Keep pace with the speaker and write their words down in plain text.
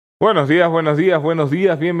Buenos días, buenos días, buenos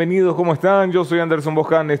días, bienvenidos, ¿cómo están? Yo soy Anderson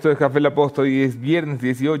Boscan, esto es Café La Posta y es viernes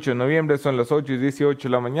 18 de noviembre, son las 8:18 de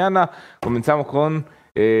la mañana. Comenzamos con,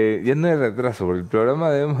 ya no hay retraso, porque el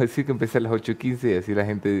programa debemos decir que empecé a las 8:15 y así la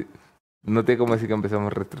gente no tiene cómo decir que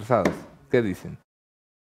empezamos retrasados. ¿Qué dicen?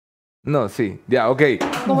 No, sí, ya, ok.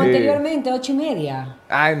 Como anteriormente, 8:30.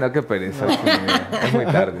 Ay, no, qué pereza, 8:30, es muy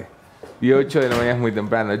tarde. Y 8 de la mañana es muy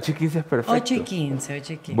temprano, 8:15 es perfecto. 8:15,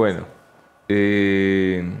 8:15. Bueno,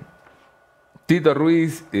 Tito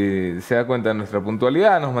Ruiz se da cuenta de nuestra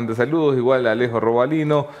puntualidad, nos manda saludos, igual a Alejo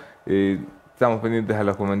Robalino. Estamos pendientes a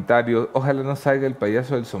los comentarios. Ojalá no salga el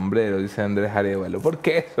payaso del sombrero, dice Andrés Arevalo. ¿Por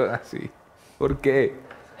qué son así? ¿Por qué?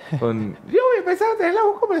 Yo voy a empezar a tener la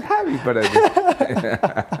voz como el Javi. Para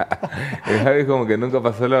que... el Javi como que nunca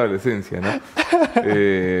pasó la adolescencia, ¿no?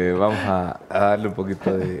 Vamos a darle un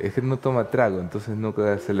poquito de... Es que no toma trago, entonces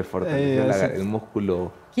nunca se le fortalece el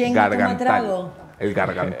músculo ¿Quién gargantal. no toma trago? El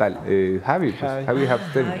gargantal. Javi, pues. Javi es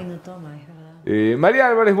abstemio. Ay, no toma, es verdad. María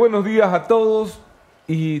Álvarez, buenos días a todos.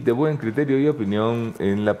 Y de buen criterio y opinión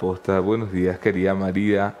en la posta. Buenos días, querida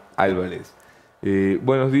María Álvarez.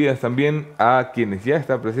 Buenos días también a quienes ya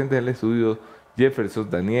están presentes en el estudio. Jefferson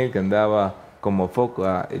Daniel, que andaba como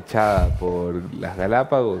foca echada por las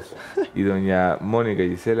Galápagos. Y doña Mónica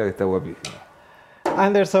Gisela, que está guapísima.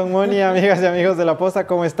 Anderson, Moni, amigas y amigos de La Posta,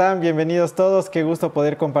 ¿cómo están? Bienvenidos todos. Qué gusto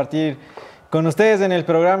poder compartir con ustedes en el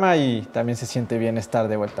programa y también se siente bien estar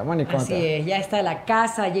de vuelta. Moni, ¿cómo Así es, ya está la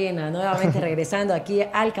casa llena, nuevamente regresando aquí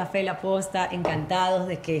al Café La Posta, encantados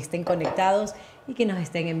de que estén conectados y que nos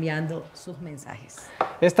estén enviando sus mensajes.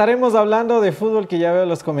 Estaremos hablando de fútbol, que ya veo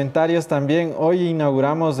los comentarios también. Hoy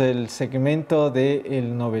inauguramos el segmento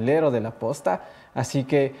del novelero de La Posta, así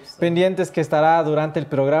que pendientes que estará durante el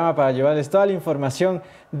programa para llevarles toda la información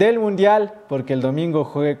del Mundial, porque el domingo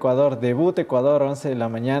juega Ecuador, debuta Ecuador 11 de la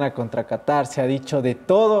mañana contra Catar. Se ha dicho de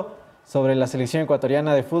todo sobre la selección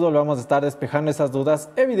ecuatoriana de fútbol. Vamos a estar despejando esas dudas,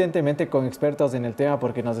 evidentemente con expertos en el tema,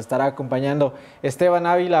 porque nos estará acompañando Esteban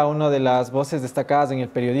Ávila, una de las voces destacadas en el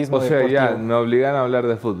periodismo deportivo. O sea, ya me obligan a hablar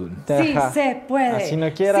de fútbol. Sí se puede. Si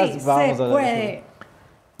no quieras, sí vamos se a hablar puede. de fútbol.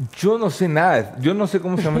 Yo no sé nada. Yo no sé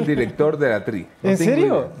cómo se llama el director de la TRI. ¿En serio?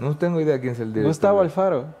 Idea. No tengo idea quién es el director. Gustavo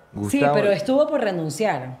Alfaro. Sí, pero estuvo por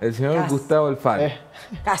renunciar. El señor Casi. Gustavo Alfaro.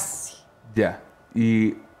 Casi. Ya.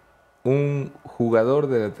 Y un jugador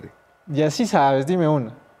de la TRI. Ya sí sabes, dime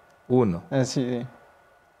uno. Uno. Sí.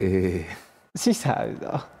 Sí sabes,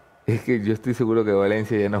 no. Es que yo estoy seguro que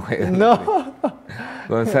Valencia ya no juega. No.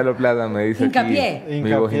 Gonzalo Plata me dice Hincapié. aquí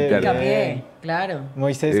mi voz interna. Hincapié, claro.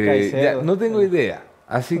 Moisés Caicedo. Ya, no tengo idea.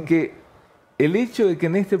 Así que el hecho de que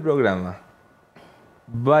en este programa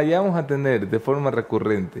vayamos a tener de forma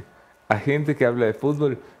recurrente a gente que habla de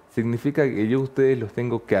fútbol significa que yo a ustedes los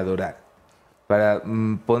tengo que adorar. Para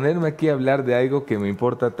ponerme aquí a hablar de algo que me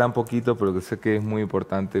importa tan poquito, pero que sé que es muy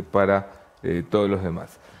importante para todos los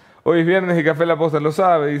demás. Hoy es viernes y Café La Posta lo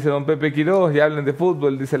sabe, dice don Pepe Quiroz, ya hablen de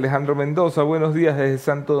fútbol, dice Alejandro Mendoza, buenos días desde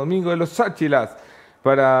Santo Domingo de los Sáchilas.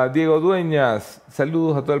 Para Diego Dueñas,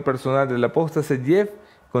 saludos a todo el personal de La Posta, ese Jeff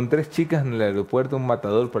con 3 chicas en el aeropuerto, un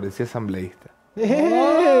matador, parecía asambleísta.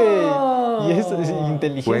 Oh. Y eso es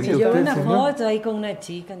inteligencia. Yo vi usted, una señor. foto ahí con una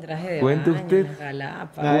chica en traje de Cuente baño, usted. en las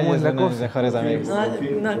Galápagos. ¿Cómo es la uno de mis cosa? mejores amigos.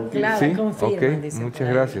 No, claro, ¿Sí? confirman, Ok, dice muchas por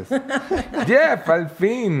ahí. gracias. Jeff, al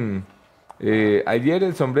fin. Ayer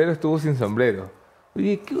el sombrero estuvo sin sombrero.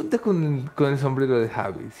 Oye, ¿qué onda con el sombrero de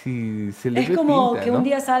Javi? Si se le Es ve como pinta, que ¿no? un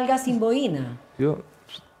día salga sin boina.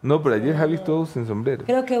 No, pero ayer Javi estuvo sin sombrero.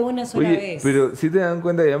 Creo que una sola Oye, vez. pero si te dan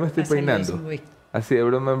cuenta, ya me estoy Ha salido peinando. sin boina. Así, de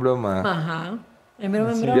broma en broma. Ajá. En broma,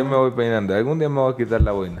 en Sí, broma. ya me voy peinando. Algún día me voy a quitar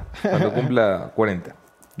la boina. Cuando cumpla 40.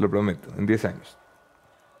 Lo prometo, en 10 años.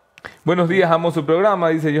 Buenos días, amo su programa,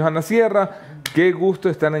 dice Johanna Sierra. Qué gusto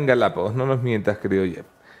estar en Galápagos. No nos mientas, querido Jeff.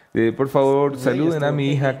 Por favor, saluden a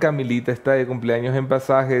mi hija Camilita, está de cumpleaños en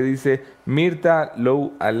Pasaje, dice Mirta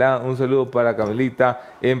Lou Alá. Un saludo para Camilita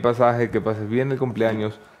en Pasaje, que pases bien el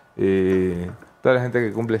cumpleaños. Toda la gente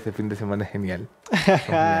que cumple este fin de semana es genial. Son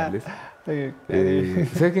geniales.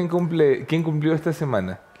 ¿Sabes quién cumplió esta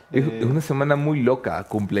semana? Es una semana muy loca,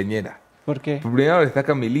 cumpleañera. ¿Por qué? Primero está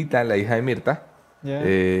Camilita, la hija de Mirta. Ya.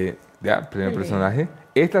 Ya, primer personaje.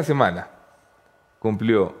 Esta semana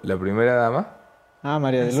cumplió la primera dama,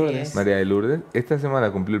 María de Así Lourdes. es. María de Lourdes. Esta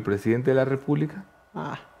semana cumplió el presidente de la República.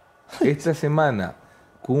 Ah, Esta semana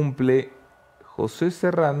cumple José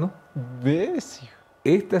Serrano. ¿ves?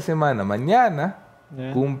 Esta semana, mañana,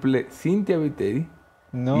 Ya. cumple Cintia Viteri.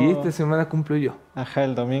 No. Y esta semana cumplo yo. Ajá,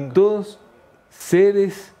 el domingo. Todos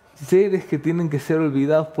seres seres que tienen que ser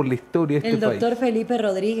olvidados por la historia de El este país. doctor Felipe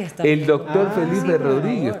Rodríguez también. El doctor Felipe sí,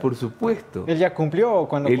 Rodríguez, por por supuesto. ¿Él ya cumplió o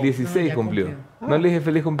cuándo? El cumplió? 16 ya cumplió. cumplió. No le dije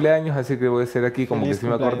feliz cumpleaños, así que voy a hacer aquí como Feliz que sí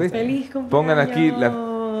me acordé. cumpleaños. Feliz cumpleaños. Pongan aquí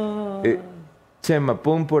Chema,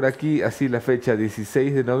 pon por aquí así la fecha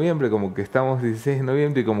 16 de noviembre, como que estamos 16 de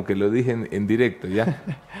noviembre y como que lo dije en directo, ¿ya?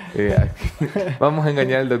 Aquí. Vamos a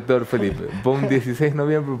engañar al doctor Felipe. Pon 16 de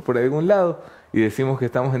noviembre por algún lado y decimos que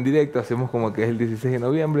estamos en directo, hacemos como que es el 16 de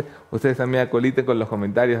noviembre. Ustedes también acoliten con los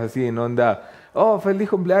comentarios así en onda, oh, feliz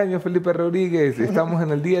cumpleaños Felipe Rodríguez, estamos en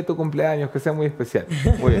el día de tu cumpleaños, que sea muy especial.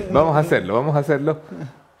 Muy bien, vamos a hacerlo.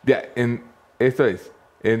 Ya, esto es,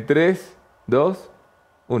 en 3, 2,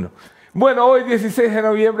 1. Bueno, hoy 16 de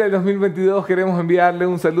noviembre de 2022 queremos enviarle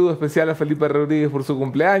un saludo especial a Felipe Rodríguez por su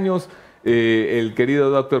cumpleaños. El querido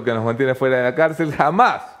doctor que nos mantiene fuera de la cárcel.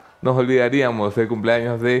 Jamás nos olvidaríamos del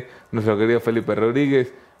cumpleaños de nuestro querido Felipe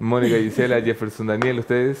Rodríguez. Mónica, Gisela, Jefferson, Daniel,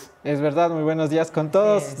 ¿ustedes? Es verdad, muy buenos días con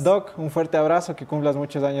todos. Yes. Doc, un fuerte abrazo, que cumplas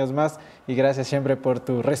muchos años más y gracias siempre por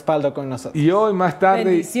tu respaldo con nosotros. Y hoy más tarde...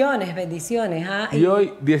 Bendiciones. Y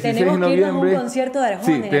hoy, 16 de tenemos que irnos a noviembre... un concierto de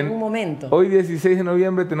Arjona en algún momento. Hoy, 16 de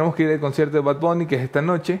noviembre, tenemos que ir al concierto de Bad Bunny, que es esta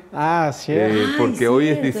noche. Ah, cierto. Porque hoy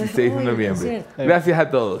es 16 de noviembre. Gracias a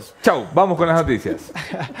todos. Chau, vamos con las noticias.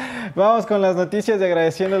 Vamos con las noticias y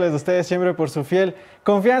agradeciéndoles a ustedes siempre por su fiel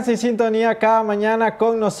confianza y sintonía cada mañana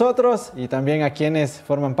con nosotros y también a quienes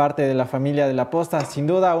forman parte de la familia de La Posta. Sin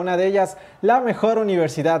duda, una de ellas, la mejor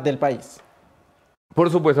universidad del país. Por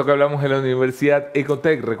supuesto que hablamos de la Universidad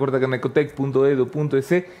Ecotec. Recuerda que en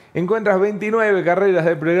ecotec.edu.es encuentras 29 carreras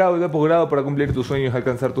de pregrado y de posgrado para cumplir tus sueños y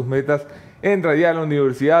alcanzar tus metas. Entra ya a la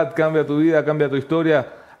universidad, cambia tu vida, cambia tu historia.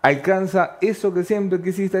 Alcanza eso que siempre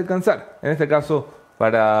quisiste alcanzar. En este caso,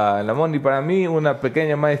 para la Moni y para mí, una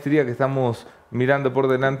pequeña maestría que estamos mirando por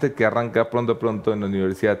delante que arranca pronto en la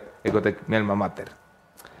Universidad Ecotec, mi alma mater.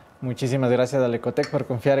 Muchísimas gracias al Ecotec por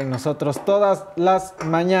confiar en nosotros todas las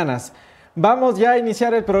mañanas. Vamos ya a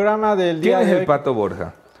iniciar el programa del día de hoy. ¿Quién es el Pato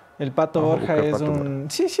Borja? El Pato Borja es un...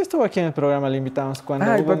 Sí, estuvo aquí en el programa, le invitamos cuando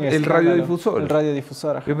hubo el radiodifusor. El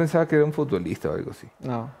radiodifusor, ajá. Yo pensaba que era un futbolista o algo así.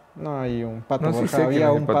 No hay un Pato Borja. Sí sé había quién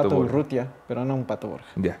es un el Pato Borja. Urrutia, pero no un Pato Borja.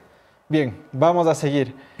 Ya. Bien, vamos a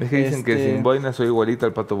seguir. Es que dicen que sin boina soy igualito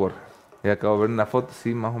al Pato Borja. Y acabo de ver una foto,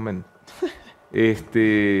 sí, más o menos.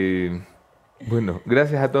 Bueno,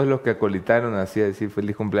 gracias a todos los que acolitaron así a decir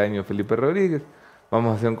feliz cumpleaños Felipe Rodríguez.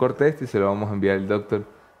 Vamos a hacer un corte y se lo vamos a enviar al doctor.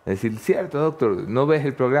 A decir, cierto, doctor, no ves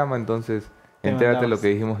el programa, entonces entérate lo que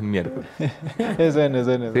dijimos el miércoles. Es bueno.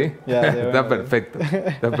 ¿Sí? Ya, Está perfecto.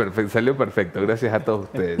 Salió perfecto. Gracias a todos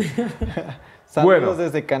ustedes. Saludos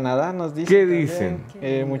desde Canadá, nos dicen. ¿Qué dicen?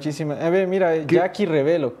 Muchísimas. A ver, mira, ya aquí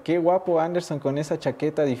revelo. Qué guapo Anderson con esa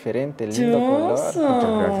chaqueta diferente, lindo color. Muchas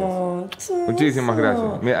gracias. Muchísimas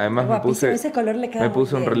gracias. Mira, además ese color le queda me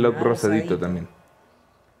puse un bien, reloj ¿no? rosadito también.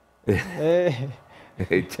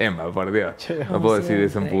 Chema, por Dios. No puedo decir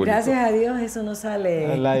eso en público. Gracias a Dios eso no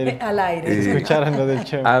sale al aire. Escucharon lo del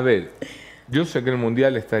Chema. A ver, yo sé que el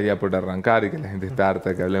Mundial está ya por arrancar y que la gente está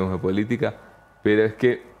harta de que hablemos de política, pero es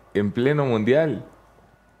que en pleno Mundial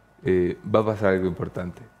va a pasar algo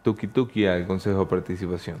importante. Tuki al Consejo de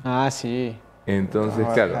Participación. Ah, sí. Entonces,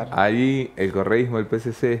 claro, allí el correísmo, el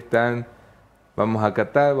PCC están, vamos a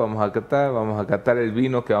catar el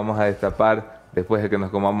vino que vamos a destapar después de que nos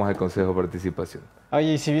comamos el Consejo de Participación.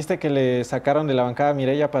 Oye, ¿y si viste que le sacaron de la bancada a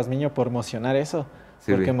Mireya Pazmiño por mocionar eso?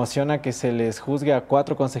 Sí, porque emociona que se les juzgue a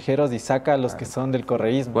 4 consejeros y saca a los que son del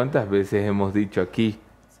correísmo. ¿Cuántas veces hemos dicho aquí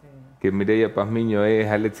que Mireya Pazmiño es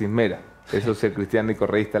Alexis Mera? Eso es ser cristiano y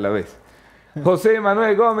correísta a la vez. José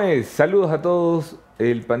Manuel Gómez, saludos a todos.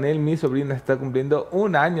 El panel, mi sobrina está cumpliendo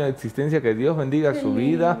 1 año de existencia. Que Dios bendiga su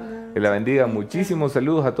vida, que la bendiga muchísimo.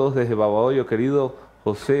 Saludos a todos desde Babahoyo, querido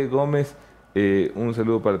José Gómez. Un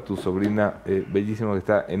saludo para tu sobrina bellísima que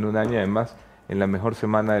está en 1 año, además en la mejor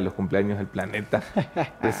semana de los cumpleaños del planeta.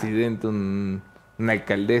 Presidente, una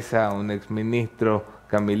alcaldesa, un exministro,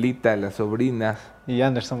 Camilita, las sobrinas. Y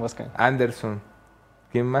Anderson Boscan. Anderson.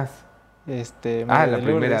 ¿Quién más? María la de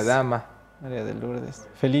primera Lourdes. dama. María de Lourdes.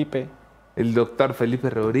 Felipe. El doctor Felipe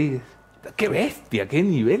Rodríguez. ¡Qué bestia! ¡Qué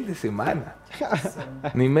nivel de semana!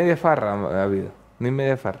 Ni media farra ha habido. Ni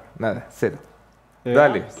media farra. Nada, cero.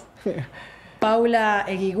 Dale. Paula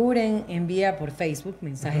Eguiguren envía por Facebook,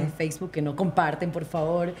 mensajes de Facebook que no comparten, por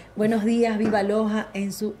favor. Buenos días, viva Loja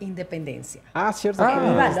en su independencia. Ah, cierto.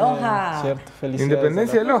 ¡Viva Loja! Cierto, felicidades.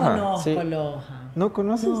 ¿Independencia de Loja? No conozco Sí. Loja. ¿No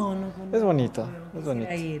conoces? No conozco. Es bonito, es Quisiera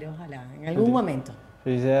bonito. ir, ojalá, en algún momento.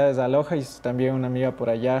 Felicidades a Loja y también una amiga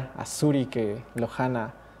por allá, a Suri, que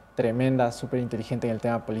lojana, tremenda, súper inteligente en el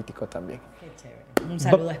tema político también. Qué chévere. Un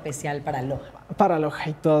saludo especial para Loja. Para Loja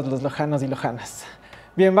y todos los lojanos y lojanas.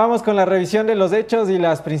 Bien, vamos con la revisión de los hechos y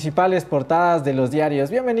las principales portadas de los diarios.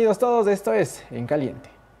 Bienvenidos todos, esto es En Caliente.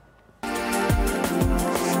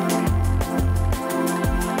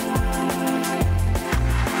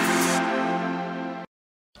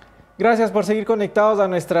 Gracias por seguir conectados a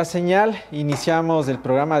nuestra señal. Iniciamos el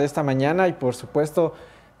programa de esta mañana y por supuesto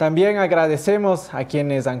también agradecemos a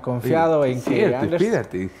quienes han confiado en que Anderson...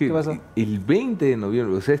 Espérate, ¿Qué pasó? el 20 de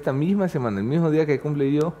noviembre, o sea, esta misma semana, el mismo día que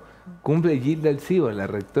cumple yo, cumple Gilda Alciba, la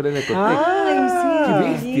rectora de Cotec. Ay, sí. ¡Qué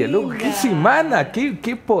bestia, loco! ¡Qué semana!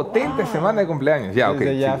 ¡Qué potente semana de cumpleaños! Ya,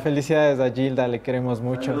 Desde ok. ya, sí. felicidades a Gilda, le queremos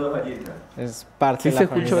mucho. Es parte Sí de se la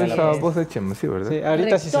familia escuchó de la esa Posta. voz de Chema, sí, ¿verdad? Sí,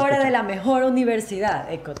 ahorita sí se Rectora escucha. de la mejor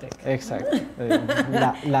universidad, Ecotec. Exacto.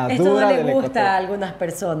 La Esto no dura le del gusta Ecotec. a algunas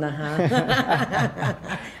personas, ¿ah?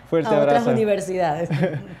 Fuerte a otras abrazo. universidades.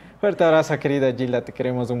 Fuerte abrazo, querida Gilda, te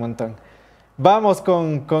queremos un montón. Vamos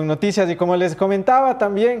con noticias y como les comentaba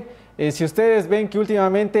también, si ustedes ven que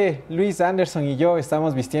últimamente Luis Anderson y yo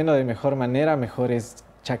estamos vistiendo de mejor manera, mejores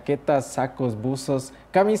chaquetas, sacos, buzos,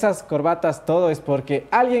 camisas, corbatas, todo es porque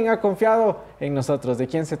alguien ha confiado en nosotros. ¿De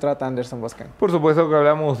quién se trata, Anderson Boscan? Por supuesto que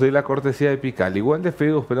hablamos de la cortesía de Pical. Igual de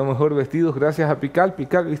feos, pero mejor vestidos gracias a Pical.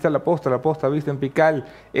 Pical viste a la posta viste en Pical.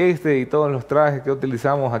 Y todos los trajes que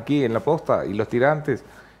utilizamos aquí en la posta y los tirantes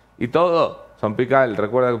y todo son Pical.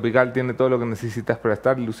 Recuerda que Pical tiene todo lo que necesitas para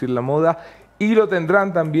estar y lucir la moda. Y lo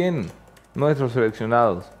tendrán también nuestros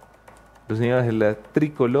seleccionados. Los señores de la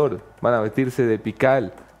tricolor van a vestirse de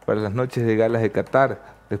Pical para las noches de galas de Catar.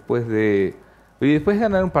 Después de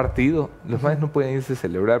ganar un partido, los manes no pueden irse a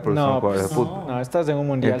celebrar porque son jugadores de fútbol. No, estás en un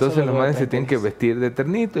mundial. Entonces solo los dura manes se 30 tienen que días. vestir de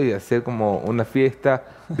ternito y hacer como una fiesta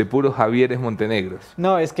de puros Javieres Montenegros.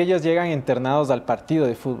 No, es que ellos llegan internados al partido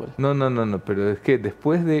de fútbol. No, pero es que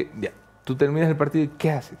después de... Ya, tú terminas el partido y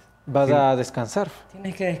 ¿qué haces? Vas a descansar.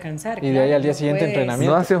 Tienes que descansar. Y de ahí claro, al día no siguiente puedes-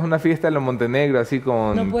 entrenamiento. No haces una fiesta a los Montenegros así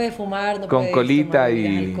con... No puedes fumar, no con puedes colita tomar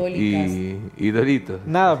bebidas alcohólicas. y Doritos.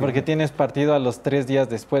 Nada, Sí. porque tienes partido a los 3 días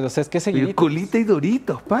después. O sea, es que Pero seguidito. colita y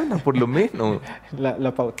Doritos, pana, por lo menos.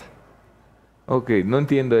 La pauta. Ok, no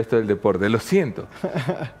entiendo esto del deporte, lo siento.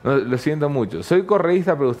 No, lo siento mucho. Soy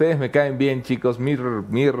correísta, pero ustedes me caen bien, chicos.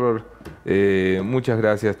 Mirror. Muchas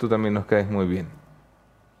gracias, tú también nos caes muy bien.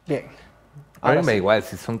 Bien. A mí Ahora me da sí. igual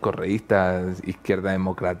si son correístas, izquierda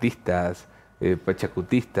democratistas,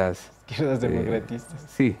 pachacutistas. Izquierdas democratistas.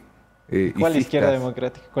 Sí. ¿Cuál isistas. izquierda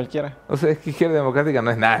democrática? Cualquiera. O sea, es que izquierda democrática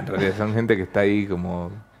no es nada en realidad, son gente que está ahí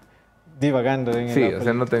como... Divagando en Sí, la o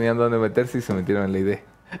sea, no política. tenían dónde meterse y se metieron en la idea.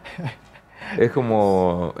 Es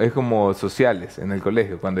como sociales en el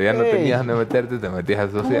colegio. Cuando ya no Ey. tenías dónde meterte, te metías a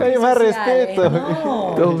 ¿Cómo sociales. Ay, más sociales? respeto.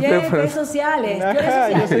 No, Todos ustedes ¿qué? fueron- ¿Qué sociales? ¿Qué Ajá,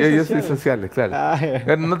 yo sociales? Yo soy sociales. sociales, claro. Ay.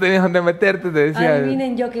 Cuando no tenías dónde meterte, te decía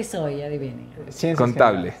Adivinen yo qué soy, adivinen. Ciencias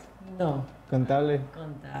contable. generales. No, Contable.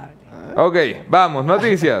 contable. Ok, vamos,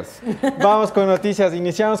 noticias. Vamos con noticias.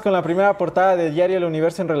 Iniciamos con la primera portada de Diario El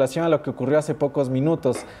Universo en relación a lo que ocurrió hace pocos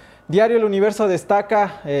minutos. Diario El Universo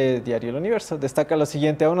destaca lo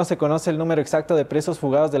siguiente: aún no se conoce el número exacto de presos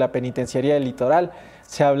fugados de la penitenciaría del Litoral.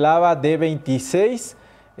 Se hablaba de 26.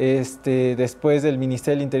 Después el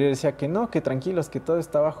Ministerio del Interior decía que no, que tranquilos, que todo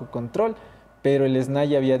está bajo control. Pero el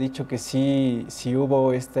SNAI había dicho que sí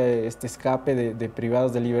hubo este escape de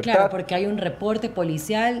privados de libertad. Claro, porque hay un reporte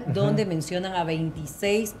policial donde mencionan a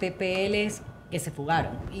 26 PPLs que se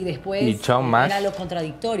fugaron. Y después Y chao más. era lo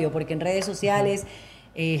contradictorio, porque en redes sociales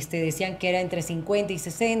decían que era entre 50 y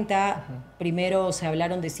 60. Primero se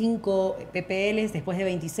hablaron de 5 PPLs, después de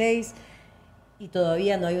 26. Y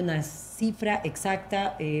todavía no hay una cifra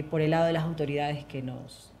exacta por el lado de las autoridades que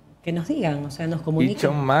nos digan, o sea, nos comuniquen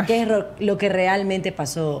chao más. qué es lo que realmente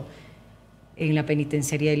pasó en la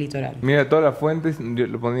penitenciaría del Litoral. Mira, todas las fuentes, yo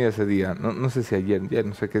lo ponía ese día, no sé si ayer, ya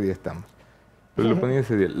no sé qué día estamos, pero lo ponía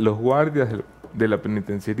ese día. Los guardias de la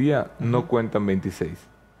penitenciaría no cuentan 26,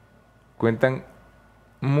 cuentan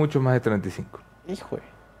mucho más de 35. Hijo.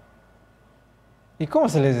 ¿Y cómo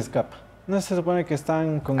se les escapa? ¿No se supone que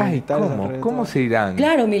están con Ay, militares ¿cómo? alrededor? ¿Cómo se irán?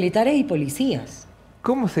 Claro, militares y policías.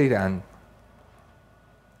 ¿Cómo se irán?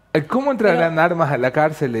 ¿Cómo entrarán armas a la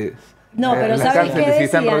cárcel? No, pero las ¿sabes cárceles qué si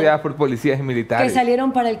están decían? rodeadas por policías y Que militares.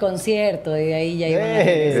 salieron para el concierto y de ahí ya iban a ¡Ey!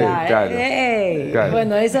 regresar. Claro, ¡Ey! claro.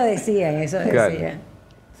 Bueno, eso decían, Claro.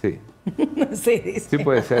 Sí, Sí, dice. sí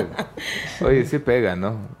puede ser. Oye, sí pega,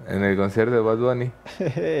 ¿no? En el concierto de Bad Bunny.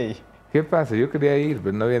 Hey, ¿Qué pasa? Yo quería ir,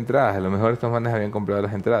 pero no había entradas. A lo mejor estos manes habían comprado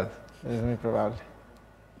las entradas. es muy probable.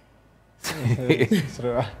 Es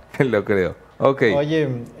probable. Lo creo. Ok. Oye,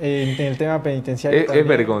 en el tema penitenciario Es también-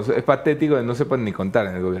 vergonzoso, es patético que no sepan ni contar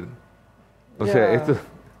en el gobierno. O Ya. sea,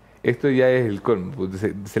 esto ya es el colmo.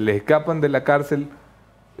 Se les escapan de la cárcel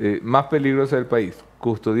más peligrosa del país,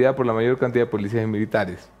 custodiada por la mayor cantidad de policías y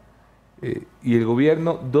militares. Y el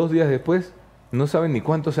gobierno, 2 días después, no sabe ni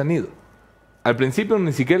cuántos han ido. Al principio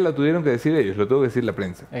ni siquiera lo tuvieron que decir ellos, lo tuvo que decir la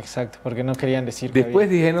prensa. Exacto, porque no querían decir que Después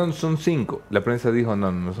había. dijeron son 5. La prensa dijo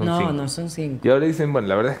no son 5. No, no son 5. Y ahora dicen, bueno,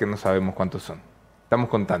 la verdad es que no sabemos cuántos son. Estamos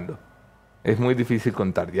contando. Es muy difícil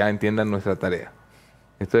contar, ya entiendan nuestra tarea.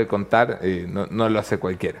 Esto de contar no lo hace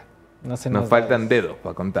cualquiera. No se Nos faltan dedos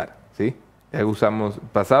para contar, ¿sí? Ya usamos,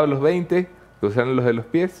 pasados los 20, que usaron los de los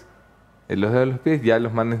pies, los de los pies ya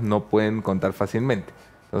los manes no pueden contar fácilmente.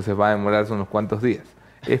 Entonces va a demorarse unos cuantos días.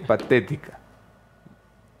 Es patética.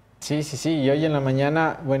 Sí. Y hoy en la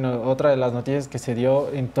mañana, bueno, otra de las noticias que se dio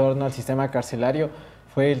en torno al sistema carcelario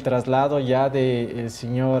fue el traslado ya del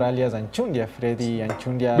señor alias Anchundia, Freddy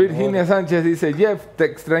Anchundia. Virginia Sánchez dice, Jeff, te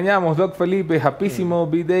extrañamos, Doc Felipe, japísimo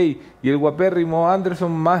B-Day y el guapérrimo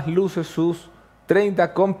Anderson más luce sus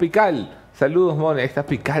 30 con Pical. Saludos, Mone. Está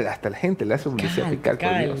Pical, hasta la gente le hace publicidad a Pical,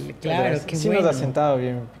 por Dios. Claro, qué sí bueno. nos ha sentado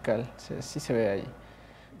bien Pical, sí se ve ahí.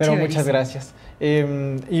 Pero Chéverísimo. muchas gracias.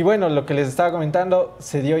 Y bueno, lo que les estaba comentando,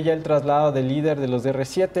 se dio ya el traslado del líder de los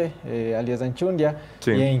R7, alias Anchundia, Sí.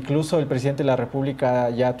 e incluso el presidente de la República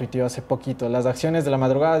ya tuiteó hace poquito. Las acciones de la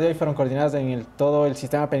madrugada de hoy fueron coordinadas en todo el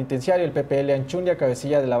sistema penitenciario. El PPL Anchundia,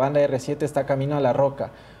 cabecilla de la banda R7, está camino a La Roca.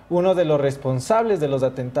 Uno de los responsables de los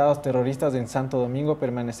atentados terroristas en Santo Domingo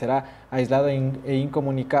permanecerá aislado e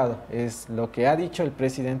incomunicado. Es lo que ha dicho el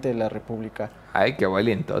presidente de la República. Ay, qué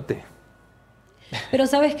valientote. Pero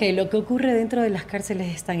sabes que lo que ocurre dentro de las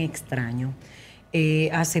cárceles es tan extraño.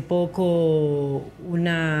 Hace poco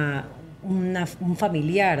un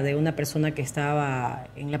familiar de una persona que estaba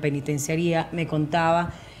en la penitenciaría me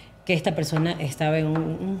contaba que esta persona estaba en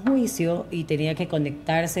un juicio y tenía que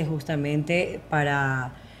conectarse justamente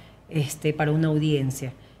para una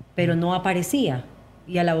audiencia, pero no aparecía.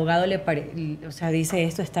 Y al abogado dice,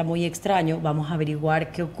 esto está muy extraño, vamos a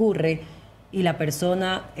averiguar qué ocurre, y la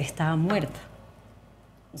persona estaba muerta.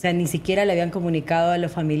 O sea, ni siquiera le habían comunicado a los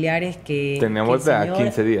familiares que... Tenía que muerta el señor-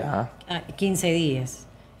 15 días, ¿ah? 15 días,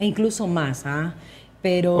 e incluso más, ¿ah?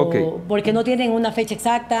 Pero Ok. porque no tienen una fecha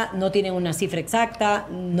exacta, no tienen una cifra exacta,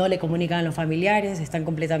 no le comunican a los familiares, están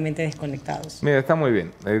completamente desconectados. Mira, está muy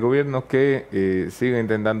bien. El gobierno que siga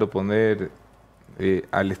intentando poner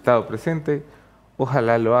al Estado presente,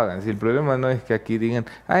 ojalá lo hagan. Si el problema no es que aquí digan,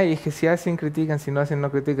 ay, es que si hacen critican, si no hacen no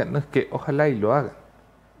critican. No, es que ojalá y lo hagan.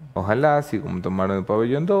 Ojalá, así como tomaron el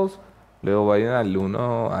pabellón 2, luego vayan al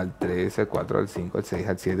 1, al 3, al 4, al 5, al 6,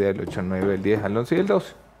 al 7, al 8, al 9, al 10, al 11 y al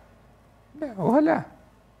 12. Ojalá.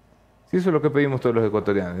 Si eso es lo que pedimos todos los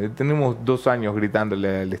ecuatorianos. Tenemos 2 años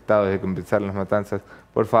gritándole al Estado desde que empezaron las matanzas.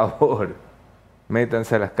 Por favor,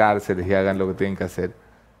 métanse a las cárceles y hagan lo que tienen que hacer.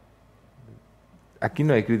 Aquí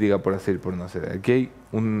no hay crítica por hacer y por no hacer. Aquí hay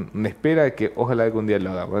una espera de que ojalá algún día lo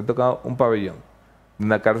haga. Me ha tocado un pabellón de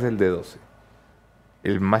una cárcel de 12.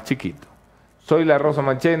 El más chiquito. Soy la Rosa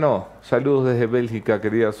Mancheno. Saludos desde Bélgica,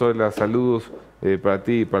 querida Sola. Saludos para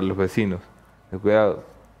ti y para los vecinos. Cuidado.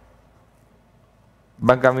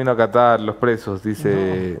 Van camino a Catar los presos,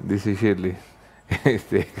 dice Shirley.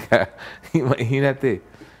 Imagínate.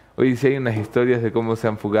 Oye, si hay unas historias de cómo se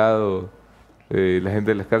han fugado la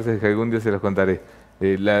gente de las cárceles, que algún día se las contaré.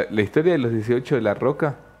 La historia de los 18 de La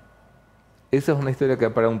Roca, esa es una historia que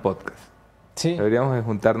da para un podcast. Sí, Deberíamos de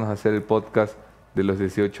juntarnos a hacer el podcast de los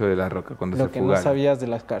 18 de La Roca, cuando lo se que fugaron. no sabías de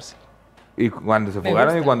las cárceles. Y cuando se Me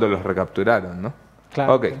fugaron y gusta. cuando los recapturaron, ¿no?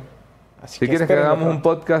 Claro. Ok. Así Si quieres que espérenlo hagamos un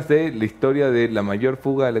pronto. podcast de la historia de la mayor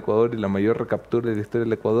fuga del Ecuador y la mayor recaptura de la historia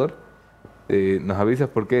del Ecuador, nos avisas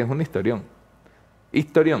porque es un historión.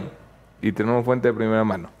 Historión. Y tenemos fuente de primera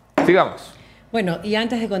mano. Sigamos. Bueno, y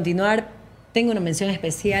antes de continuar, tengo una mención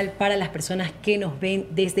especial para las personas que nos ven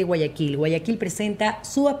desde Guayaquil. Guayaquil presenta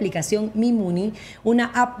su aplicación Mi Muni, una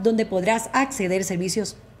app donde podrás acceder a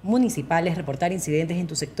servicios municipales, reportar incidentes en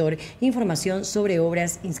tu sector, información sobre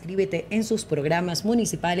obras, inscríbete en sus programas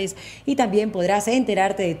municipales y también podrás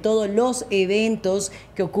enterarte de todos los eventos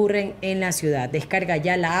que ocurren en la ciudad. Descarga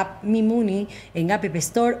ya la app Mi Muni en App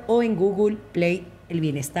Store o en Google Play. El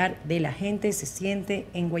bienestar de la gente se siente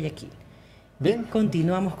en Guayaquil. Bien.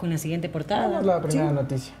 Continuamos con la siguiente portada. Vamos a la primera Sí.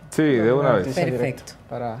 noticia. Sí, de La una primera vez. noticia Perfecto. directo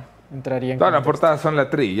para entrar en Todas las contexto. portadas son la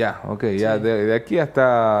tri, ya. Ok, ya. Sí. De aquí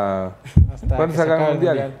hasta... Hasta ¿Cuándo que se acaba el acabe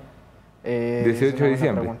mundial? 18 18 de de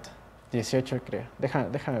diciembre. diciembre. 18 creo.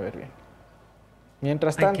 Déjame ver bien.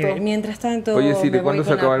 Mientras Hay que tanto, ver. Mientras tanto, Oye, Siri, me voy ¿cuándo se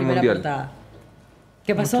con la acaba el primera mundial? portada.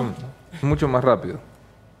 ¿Qué pasó? Mucho más rápido.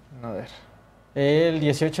 a ver. El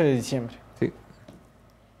 18 de diciembre. Sí.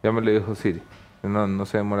 Ya me lo dijo Siri. No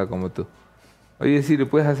se demora como tú. Oye, Siri,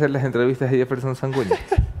 ¿puedes hacer las entrevistas de Jefferson Sangüeña?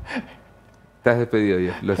 Estás despedido,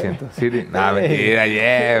 Jeff. Lo siento. Siri. No, mentira,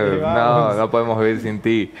 Jeff. No, no podemos vivir sin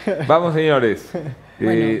ti. Vamos, señores.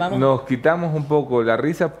 Bueno, vamos. Nos quitamos un poco la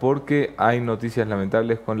risa porque hay noticias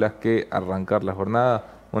lamentables con las que arrancar la jornada.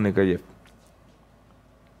 Mónica, Jeff.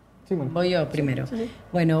 Voy yo primero. Sí.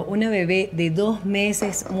 Bueno, una bebé de 2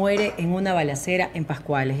 meses muere en una balacera en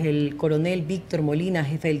Pascuales. El coronel Víctor Molina,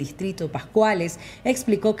 jefe del distrito Pascuales,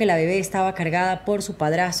 explicó que la bebé estaba cargada por su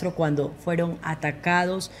padrastro cuando fueron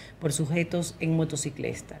atacados por sujetos en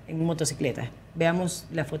motocicleta. Veamos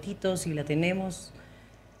la fotito, si la tenemos,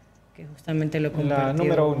 que justamente lo compartió. La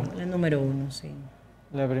número 1. La número 1, sí.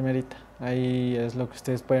 La primerita. Ahí es lo que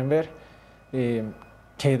ustedes pueden ver.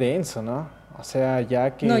 Qué denso, ¿no? O sea,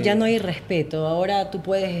 ya que... No, ya no hay respeto. Ahora tú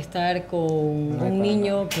puedes estar con un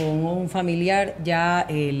niño, con un familiar, ya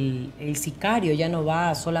el sicario ya no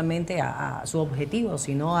va solamente a su objetivo,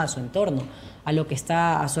 sino a su entorno, a lo que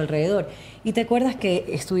está a su alrededor. Y te acuerdas que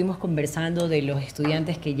estuvimos conversando de los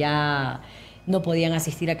estudiantes que ya no podían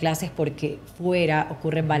asistir a clases porque fuera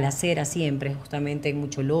ocurren balaceras siempre, justamente en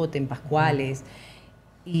Mucholote, en Pascuales,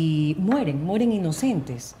 y mueren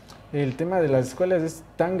inocentes. El tema de las escuelas es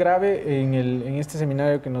tan grave. En este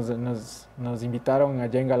seminario que nos invitaron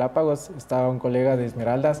allá en Galápagos, estaba un colega de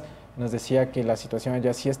Esmeraldas, nos decía que la situación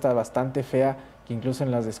allá sí está bastante fea, que incluso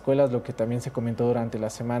en las escuelas, lo que también se comentó durante la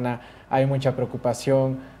semana, hay mucha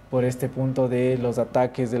preocupación por este punto de los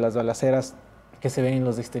ataques, de las balaceras que se ven en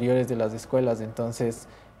los exteriores de las escuelas. Entonces,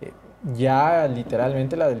 ya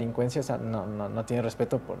literalmente la delincuencia no tiene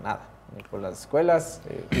respeto por nada. Ni por las escuelas,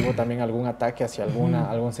 hubo también algún ataque hacia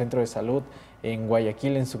algún centro de salud en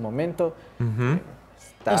Guayaquil en su momento.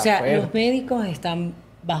 O sea, fuerte. Los médicos están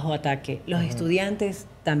bajo ataque, los estudiantes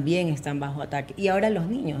también están bajo ataque, y ahora los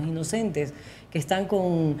niños inocentes que están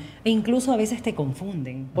e incluso a veces te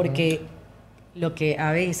confunden, porque lo que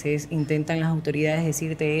a veces intentan las autoridades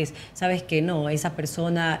decirte es, sabes que no, esa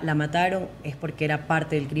persona la mataron es porque era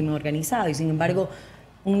parte del crimen organizado, y sin embargo...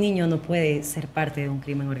 Un niño no puede ser parte de un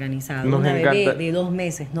crimen organizado. Una bebé de 2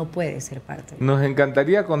 meses no puede ser parte. Nos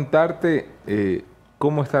encantaría contarte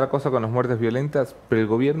cómo está la cosa con las muertes violentas, pero el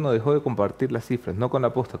gobierno dejó de compartir las cifras, no con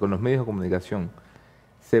la posta, con los medios de comunicación.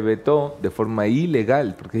 Se vetó de forma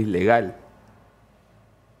ilegal, porque es ilegal,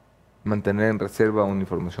 mantener en reserva una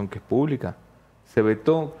información que es pública. Se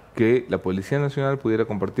vetó que la Policía Nacional pudiera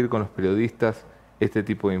compartir con los periodistas este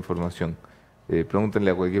tipo de información.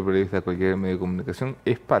 Pregúntenle a cualquier periodista, a cualquier medio de comunicación,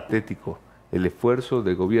 es patético el esfuerzo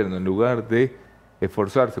del gobierno. En lugar de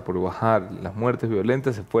esforzarse por bajar las muertes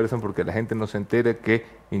violentas, se esfuerzan porque la gente no se entere que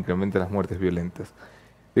incrementa las muertes violentas.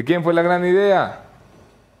 ¿De quién fue la gran idea?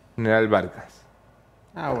 General Vargas.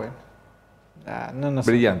 Bueno. No nos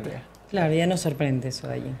brillante. Sorprende. Claro, ya nos sorprende eso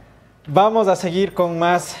de allí. Vamos a seguir con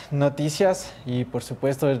más noticias y por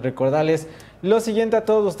supuesto recordarles lo siguiente a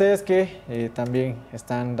todos ustedes que también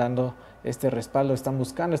están dando este respaldo, están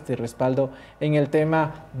buscando este respaldo en el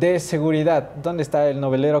tema de seguridad. ¿Dónde está el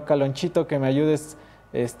novelero Calonchito? Que me ayudes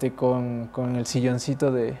con el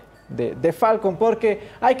silloncito de Falcon, porque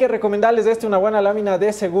hay que recomendarles una buena lámina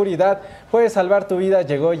de seguridad. Puede salvar tu vida.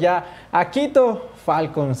 Llegó ya a Quito.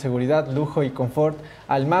 Falcon, seguridad, lujo y confort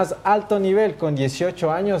al más alto nivel. Con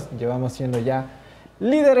 18 años llevamos siendo ya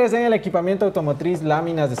líderes en el equipamiento automotriz,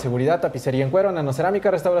 láminas de seguridad, tapicería en cuero,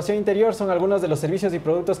 nanocerámica, restauración interior. Son algunos de los servicios y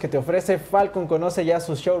productos que te ofrece Falcon. Conoce ya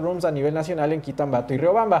sus showrooms a nivel nacional en Quito, Ambato y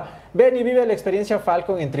Riobamba. Ven y vive la experiencia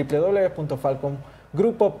Falcon en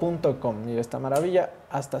www.falcongrupo.com. Mira esta maravilla,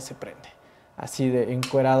 hasta se prende. Así de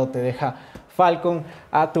encuerado te deja Falcon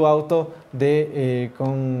a tu auto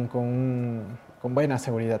con buena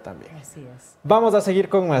seguridad también. Así es. Vamos a seguir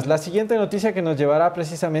con más. La siguiente noticia que nos llevará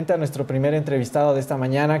precisamente a nuestro primer entrevistado de esta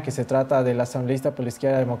mañana, que se trata del asambleísta por la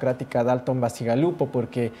Izquierda Democrática Dalton Basigalupo,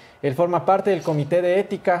 porque él forma parte del comité de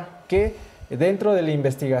ética que, dentro de la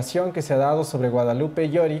investigación que se ha dado sobre Guadalupe y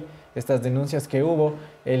Llori, estas denuncias que hubo,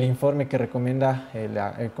 el informe que recomienda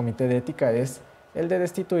el comité de ética es el de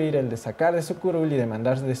destituir, el de sacar de su curul y de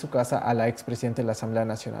mandar de su casa a la expresidenta de la Asamblea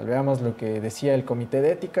Nacional. Veamos lo que decía el comité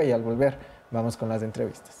de ética y al volver vamos con las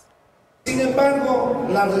entrevistas. Sin embargo,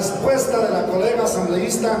 la respuesta de la colega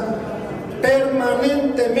asambleísta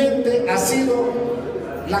permanentemente ha sido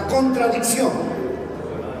la contradicción.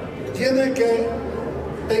 Tiene que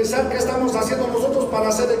pensar que estamos haciendo nosotros para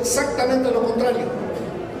hacer exactamente lo contrario.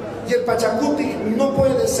 Y el Pachacuti no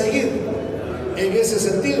puede seguir en ese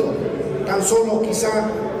sentido, tan solo quizá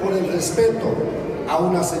por el respeto a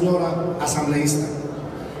una señora asambleísta.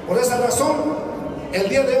 Por esa razón, el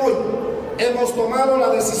día de hoy hemos tomado la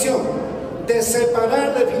decisión de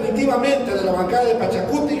separar definitivamente de la bancada de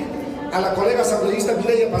Pachacuti a la colega asambleísta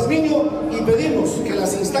Mireya Pazmiño y pedimos que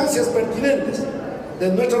las instancias pertinentes de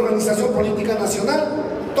nuestra organización política nacional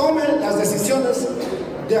tome las decisiones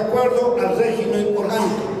de acuerdo al régimen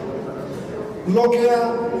orgánico. Lo que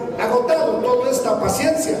ha agotado toda esta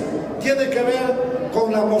paciencia tiene que ver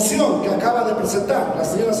con la moción que acaba de presentar la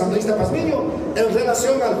señora asambleísta Pazmiño en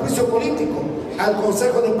relación al juicio político al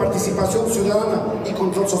Consejo de Participación Ciudadana y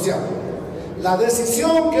Control Social. La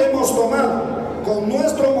decisión que hemos tomado con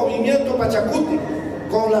nuestro movimiento Pachacuti,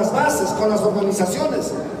 con las bases, con las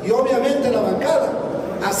organizaciones y obviamente la bancada,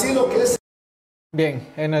 ha sido que es... Bien,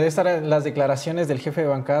 en estas las declaraciones del jefe de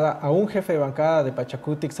bancada, a un jefe de bancada de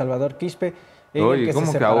Pachacutic, Salvador Quispe. Oye,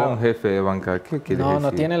 ¿cómo que a un jefe de bancada? ¿Qué quiere decir?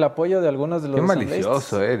 No tiene el apoyo de algunos de los Qué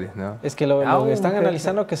malicioso eres, ¿no? Es que lo están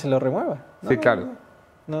analizando que se lo remueva. Sí, claro.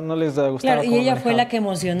 No les da gustado. Claro, y ella fue la que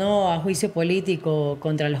emocionó a juicio político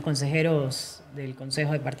contra los consejeros del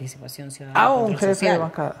Consejo de Participación Ciudadana. A un jefe de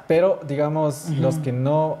bancada. Pero, digamos, los que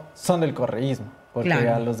no son del correísmo. Porque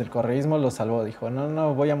claro, a los del correísmo los salvó. Dijo,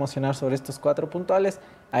 no voy a emocionar sobre estos 4 puntuales,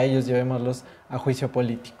 a ellos llevémoslos a juicio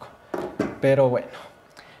político. Pero bueno.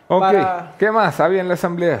 Ok, ¿qué más había en la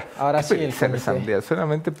asamblea? Ahora sí, el en la asamblea,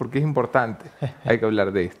 solamente porque es importante, hay que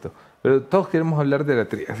hablar de esto. Pero todos queremos hablar de la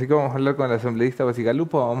tri, así que vamos a hablar con el asambleísta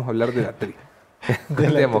Basigalupo, vamos a hablar de la tri.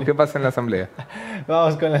 ¿Qué pasa en la asamblea?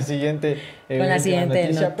 Vamos con la siguiente,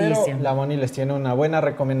 noticia. Pero la Moni les tiene una buena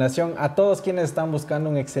recomendación a todos quienes están buscando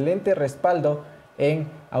un excelente respaldo en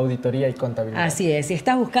auditoría y contabilidad. Así es, si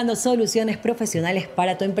estás buscando soluciones profesionales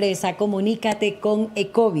para tu empresa, comunícate con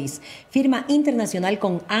Ecovis, firma internacional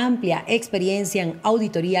con amplia experiencia en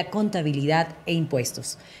auditoría, contabilidad e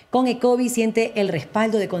impuestos. Con Ecovis siente el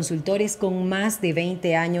respaldo de consultores con más de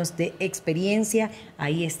 20 años de experiencia.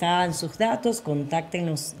 Ahí están sus datos,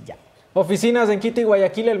 contáctenos ya. Oficinas en Quito y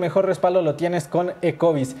Guayaquil, el mejor respaldo lo tienes con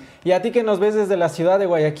Ecovis. Y a ti que nos ves desde la ciudad de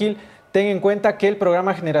Guayaquil, ten en cuenta que el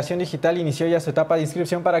programa Generación Digital inició ya su etapa de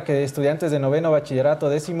inscripción para que estudiantes de noveno, bachillerato,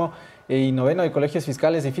 décimo y noveno de colegios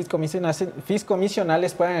fiscales y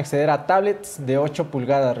fiscomisionales puedan acceder a tablets de 8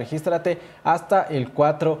 pulgadas. Regístrate hasta el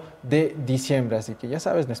 4 de diciembre. Así que ya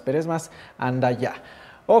sabes, no esperes más, anda ya.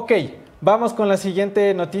 Ok, vamos con la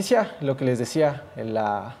siguiente noticia, lo que les decía,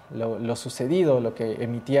 lo sucedido, lo que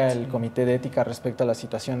emitía el Comité de Ética respecto a la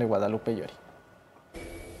situación de Guadalupe Llori.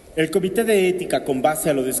 El Comité de Ética, con base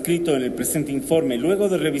a lo descrito en el presente informe, luego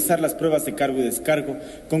de revisar las pruebas de cargo y descargo,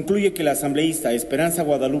 concluye que la asambleísta Esperanza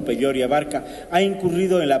Guadalupe Llori Abarca ha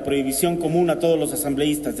incurrido en la prohibición común a todos los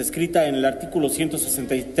asambleístas, descrita en el artículo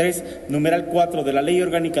 163, numeral 4 de la Ley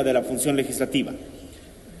Orgánica de la Función Legislativa.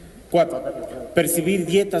 4. Percibir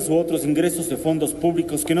dietas u otros ingresos de fondos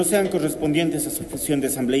públicos que no sean correspondientes a su función de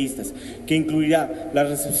asambleístas, que incluirá la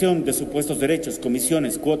recepción de supuestos derechos,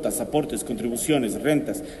 comisiones, cuotas, aportes, contribuciones,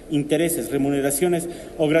 rentas, intereses, remuneraciones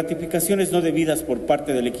o gratificaciones no debidas por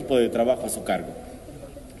parte del equipo de trabajo a su cargo.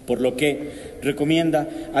 Por lo que recomienda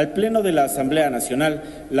al Pleno de la Asamblea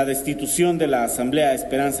Nacional la destitución de la Asamblea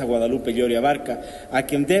Esperanza Guadalupe Llori Abarca, a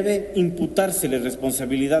quien debe imputársele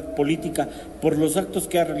responsabilidad política por los actos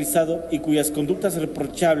que ha realizado y cuyas conductas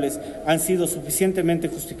reprochables han sido suficientemente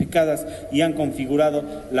justificadas y han configurado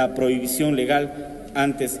la prohibición legal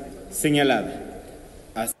antes señalada.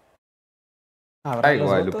 ¿Habrá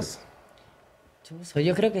los votos?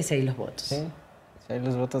 Yo creo que sí hay los votos. Sí, si hay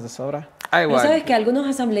los votos de sobra. Pero sabes que algunos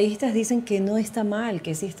asambleístas dicen que no está mal,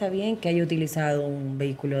 que sí está bien que haya utilizado un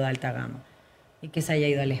vehículo de alta gama y que se haya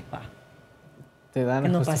ido al spa. Te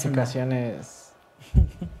dan justificaciones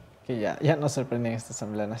que ya nos sorprenden esta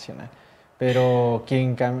Asamblea Nacional. Pero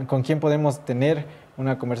con quien podemos tener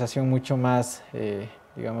una conversación mucho más,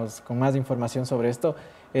 digamos, con más información sobre esto,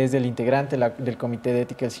 es el integrante del Comité de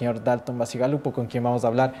Ética, el señor Dalton Basigalupo, con quien vamos a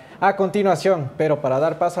hablar a continuación. Pero para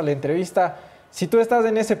dar paso a la entrevista, si tú estás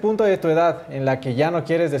en ese punto de tu edad en la que ya no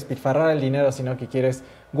quieres despilfarrar el dinero, sino que quieres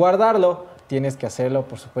guardarlo, tienes que hacerlo,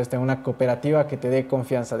 por supuesto, en una cooperativa que te dé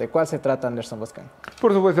confianza. ¿De cuál se trata, Anderson Boscan?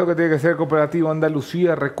 Por supuesto que tiene que ser Cooperativa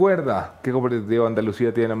Andalucía. Recuerda que Cooperativa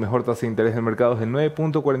Andalucía tiene la mejor tasa de interés del mercado, es el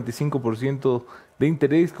 9.45% de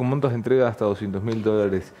interés con montos de entrega hasta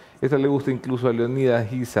 $200.000. Esto le gusta incluso a Leonidas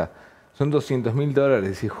Giza. Son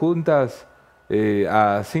 $200.000. Si juntas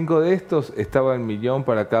a 5 de estos, estaba el millón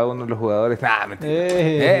para cada uno de los jugadores. Nah,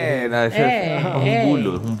 mentira. Es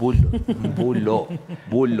un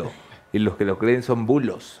bulo. Y los que lo creen son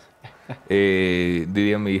bulos,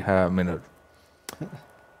 diría mi hija menor.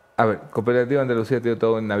 A ver, Cooperativa Andalucía tiene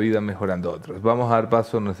todo en la vida mejorando otros. Vamos a dar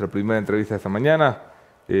paso a nuestra primera entrevista esta mañana.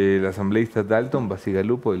 El asambleísta Dalton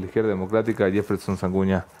Basigalupo de la Izquierda Democrática, Jefferson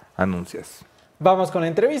Sanguña, anuncias. Vamos con la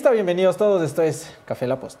entrevista. Bienvenidos todos. Esto es Café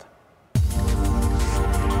La Posta.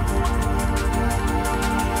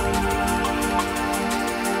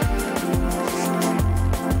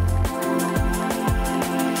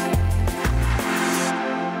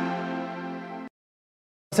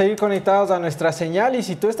 Seguir conectados a nuestra señal, y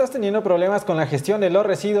si tú estás teniendo problemas con la gestión de los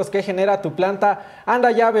residuos que genera tu planta, anda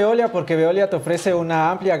ya a Veolia, porque Veolia te ofrece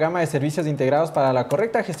una amplia gama de servicios integrados para la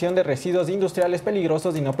correcta gestión de residuos industriales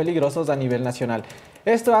peligrosos y no peligrosos a nivel nacional.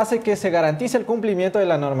 Esto hace que se garantice el cumplimiento de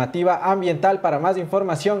la normativa ambiental. Para más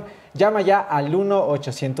información, llama ya al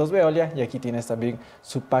 1-800 Veolia, y aquí tienes también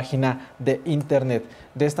su página de internet.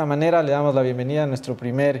 De esta manera le damos la bienvenida a nuestro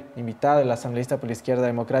primer invitado, el asambleísta por la Izquierda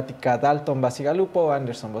Democrática Dalton Basigalupo.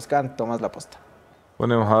 Anderson Boscan, tomas la posta.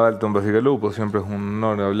 Ponemos a Dalton Basigalupo, siempre es un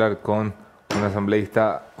honor hablar con un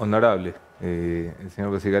asambleísta honorable. El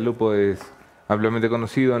señor Basigalupo es ampliamente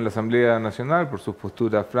conocido en la Asamblea Nacional por sus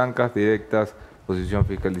posturas francas, directas, posición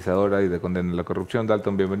fiscalizadora y de condena a la corrupción.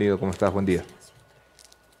 Dalton, bienvenido, ¿cómo estás? Buen día.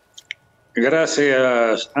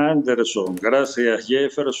 Gracias, Anderson, gracias,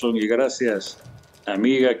 Jefferson, y gracias,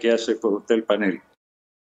 amiga, que hace por usted el panel.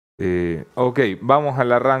 Ok, vamos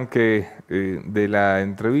al arranque de la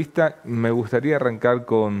entrevista. Me gustaría arrancar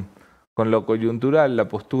con lo coyuntural, la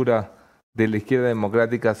postura de la Izquierda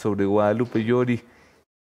Democrática sobre Guadalupe Llori.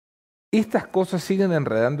 ¿Estas cosas siguen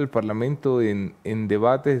enredando el Parlamento en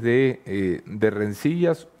debates de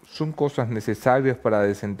rencillas? ¿Son cosas necesarias para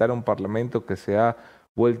desentar a un Parlamento que se ha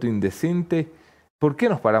vuelto indecente? ¿Por qué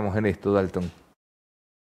nos paramos en esto, Dalton?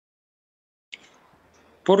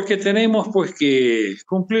 Porque tenemos pues que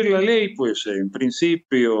cumplir la ley, pues en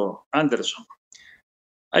principio, Anderson.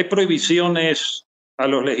 Hay prohibiciones a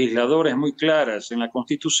los legisladores muy claras en la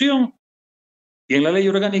Constitución y en la Ley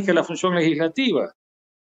Orgánica de la Función Legislativa.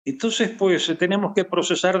 Entonces, pues tenemos que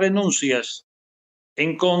procesar denuncias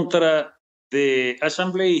en contra de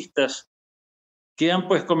asambleístas que han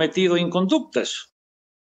pues cometido inconductas.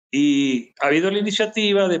 Y ha habido la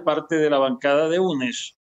iniciativa de parte de la bancada de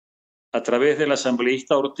UNES, a través del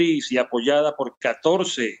asambleísta Ortiz y apoyada por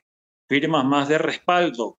 14 firmas más de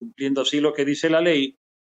respaldo, cumpliendo así lo que dice la ley,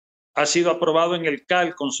 ha sido aprobado en el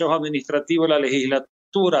CAL, Consejo Administrativo de la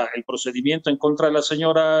Legislatura, el procedimiento en contra de la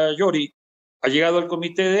señora Llori, ha llegado al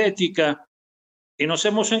Comité de Ética y nos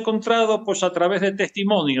hemos encontrado pues a través de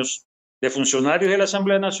testimonios de funcionarios de la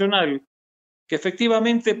Asamblea Nacional que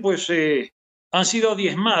efectivamente pues han sido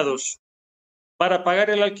diezmados para pagar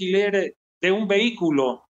el alquiler de un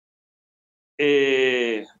vehículo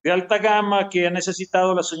de alta gama que ha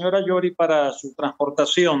necesitado la señora Llori para su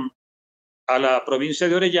transportación a la provincia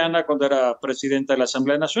de Orellana cuando era presidenta de la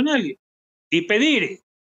Asamblea Nacional, y pedir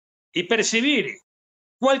y percibir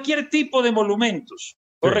cualquier tipo de emolumentos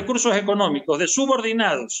o recursos económicos de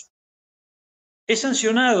subordinados es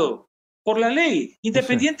sancionado por la ley,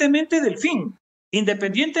 independientemente del fin,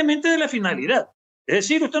 independientemente de la finalidad. Es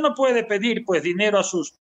decir, usted no puede pedir pues dinero a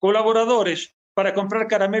sus colaboradores para comprar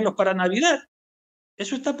caramelos para Navidad.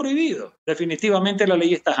 Eso está prohibido. Definitivamente la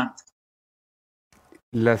ley está tajante.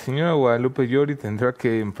 La señora Guadalupe Llori tendrá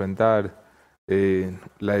que enfrentar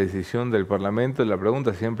la decisión del Parlamento. La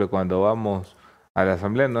pregunta siempre cuando vamos a la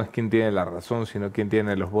Asamblea no es quién tiene la razón, sino quién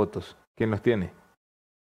tiene los votos. ¿Quién los tiene?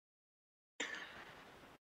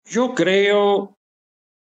 Yo creo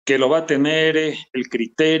que lo va a tener el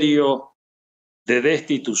criterio de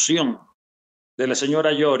destitución de la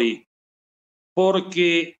señora Llori,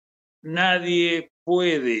 porque nadie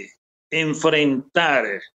puede enfrentar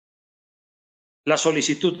la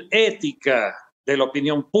solicitud ética de la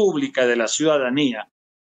opinión pública de la ciudadanía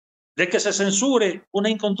de que se censure una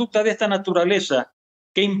inconducta de esta naturaleza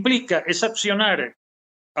que implica excepcionar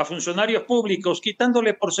a funcionarios públicos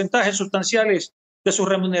quitándole porcentajes sustanciales de sus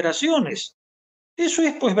remuneraciones. Eso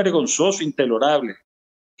es pues vergonzoso, intolerable.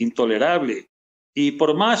 Y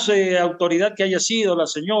por más autoridad que haya sido la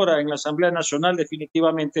señora en la Asamblea Nacional,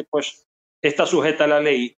 definitivamente pues está sujeta a la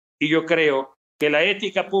ley. Y yo creo que la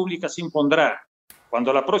ética pública se impondrá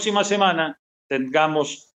cuando la próxima semana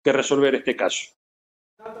tengamos que resolver este caso.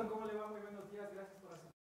 ¿Cómo le va? Muy buenos días, gracias por la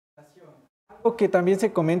presentación. Algo que también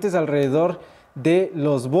se comenta es alrededor de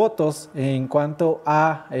los votos en cuanto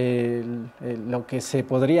a lo que se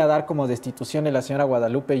podría dar como destitución de la señora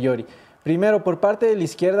Guadalupe Llori. Primero, por parte de la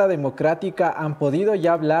Izquierda Democrática, ¿han podido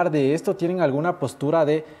ya hablar de esto? ¿Tienen alguna postura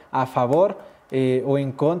de a favor o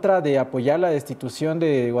en contra de apoyar la destitución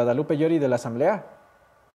de Guadalupe Llori de la Asamblea?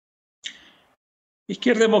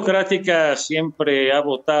 Izquierda Democrática siempre ha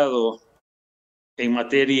votado en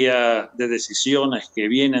materia de decisiones que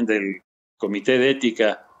vienen del Comité de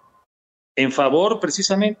Ética en favor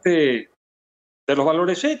precisamente de los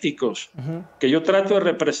valores éticos que yo trato de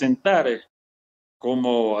representar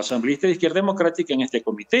como asambleísta de Izquierda Democrática en este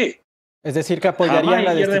comité. Es decir, que apoyarían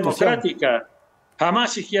la destitución.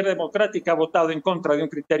 Jamás Izquierda Democrática ha votado en contra de un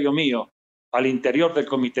criterio mío al interior del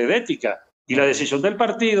Comité de Ética. Y la decisión del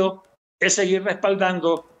partido es seguir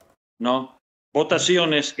respaldando, ¿no?,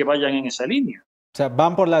 votaciones que vayan en esa línea. O sea,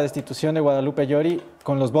 van por la destitución de Guadalupe Llori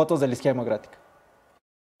con los votos de la izquierda democrática.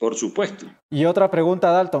 Por supuesto. Y otra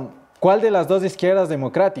pregunta, Dalton. ¿Cuál de las dos izquierdas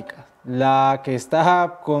democráticas? ¿La que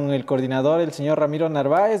está con el coordinador, el señor Ramiro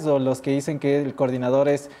Narváez, o los que dicen que el coordinador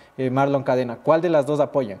es Marlon Cadena? ¿Cuál de las dos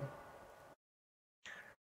apoyan?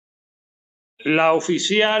 La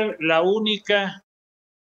oficial, la única,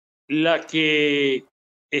 la que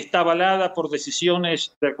está avalada por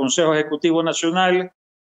decisiones del Consejo Ejecutivo Nacional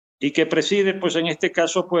y que preside, pues en este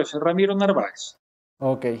caso, pues Ramiro Narváez.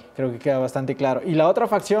 Ok, creo que queda bastante claro. ¿Y la otra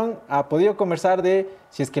facción ha podido conversar de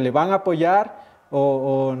si es que le van a apoyar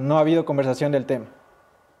o no ha habido conversación del tema?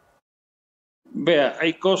 Vea,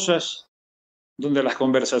 hay cosas donde las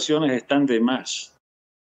conversaciones están de más.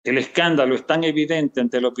 El escándalo es tan evidente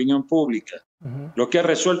ante la opinión pública. Lo que ha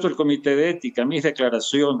resuelto el Comité de Ética, mis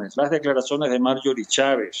declaraciones, las declaraciones de Llori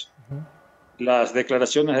Chávez, las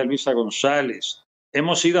declaraciones de Luisa González.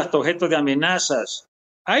 Hemos sido hasta objeto de amenazas.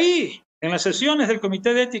 Ahí, en las sesiones del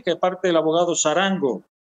Comité de Ética de parte del abogado Zarango,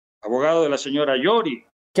 abogado de la señora Llori,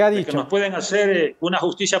 ¿Qué ha de dicho? que nos pueden hacer una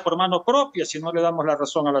justicia por mano propia si no le damos la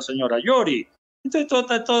razón a la señora Llori. Entonces,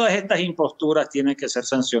 todas estas imposturas tienen que ser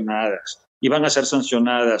sancionadas y van a ser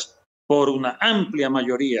sancionadas por una amplia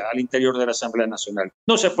mayoría al interior de la Asamblea Nacional.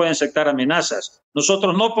 No se pueden aceptar amenazas.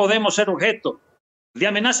 Nosotros no podemos ser objeto de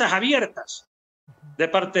amenazas abiertas de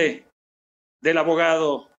parte del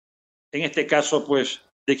abogado, en este caso, pues,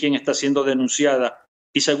 de quien está siendo denunciada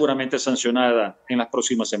y seguramente sancionada en las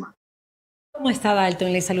próximas semanas. ¿Cómo está,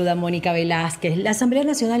 Dalton? Le saluda Mónica Velázquez. La Asamblea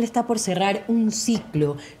Nacional está por cerrar un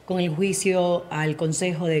ciclo con el juicio al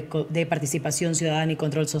Consejo de Participación Ciudadana y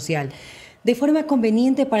Control Social, de forma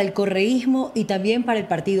conveniente para el correísmo y también para el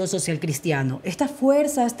Partido Social Cristiano. Estas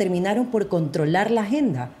fuerzas terminaron por controlar la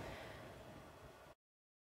agenda.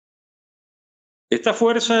 Estas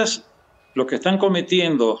fuerzas lo que están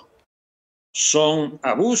cometiendo son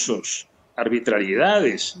abusos,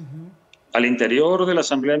 arbitrariedades al interior de la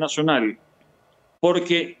Asamblea Nacional,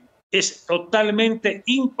 porque es totalmente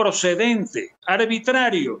improcedente,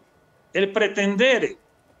 arbitrario, el pretender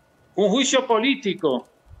un juicio político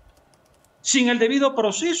sin el debido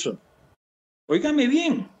proceso. Óigame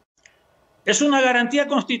bien, es una garantía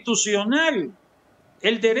constitucional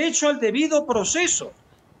el derecho al debido proceso.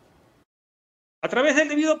 A través del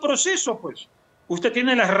debido proceso, pues, usted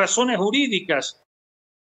tiene las razones jurídicas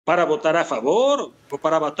para votar a favor o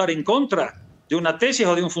para votar en contra de una tesis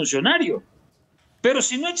o de un funcionario. Pero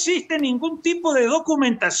si no existe ningún tipo de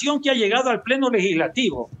documentación que ha llegado al Pleno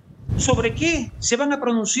Legislativo, ¿sobre qué se van a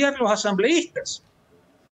pronunciar los asambleístas?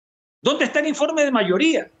 ¿Dónde está el informe de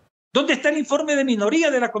mayoría? ¿Dónde está el informe de minoría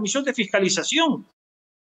de la Comisión de Fiscalización?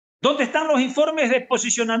 ¿Dónde están los informes de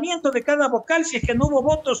posicionamiento de cada vocal si es que no hubo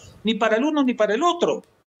votos ni para el uno ni para el otro,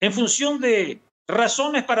 en función de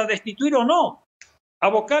razones para destituir o no a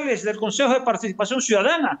vocales del Consejo de Participación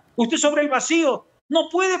Ciudadana? Usted sobre el vacío no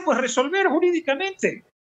puede, pues, resolver jurídicamente.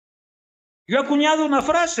 Yo he acuñado una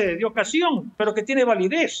frase de ocasión, pero que tiene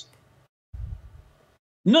validez.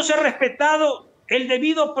 No se ha respetado el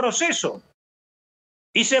debido proceso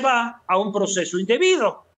y se va a un proceso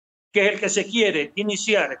indebido, que es el que se quiere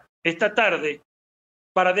iniciar esta tarde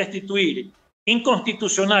para destituir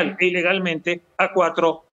inconstitucional e ilegalmente a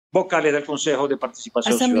 4 vocales del Consejo de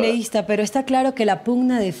Participación Asambleísta, Ciudadana. pero está claro que la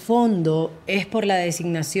pugna de fondo es por la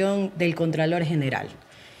designación del Contralor General.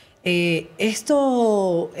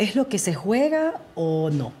 ¿Esto es lo que se juega o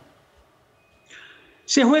no?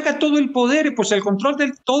 Se juega todo el poder, pues el control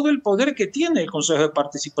de todo el poder que tiene el Consejo de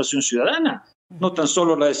Participación Ciudadana. No tan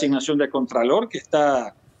solo la designación del Contralor, que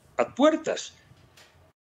está a puertas.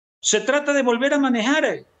 Se trata de volver a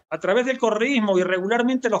manejar a través del correísmo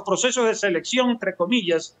irregularmente los procesos de selección, entre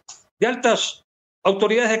comillas, de altas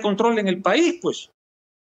autoridades de control en el país, pues.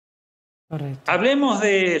 Correcto. Hablemos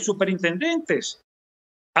de superintendentes,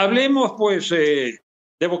 hablemos, pues, de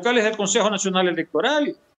vocales del Consejo Nacional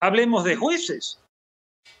Electoral, hablemos de jueces,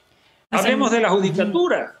 hablemos de la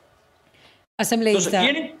judicatura. Asambleísta.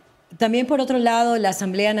 Entonces, también, por otro lado, la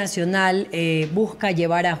Asamblea Nacional busca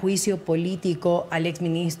llevar a juicio político al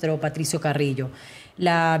exministro Patricio Carrillo,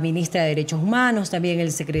 la ministra de Derechos Humanos, también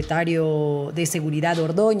el secretario de Seguridad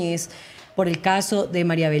Ordóñez, por el caso de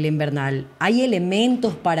María Belén Bernal. ¿Hay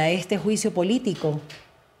elementos para este juicio político?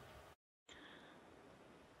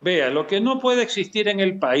 Vea, lo que no puede existir en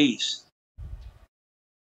el país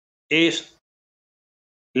es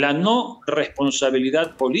la no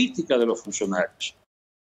responsabilidad política de los funcionarios.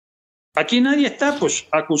 Aquí nadie está, pues,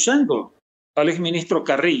 acusando al exministro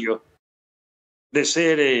Carrillo de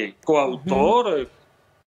ser coautor,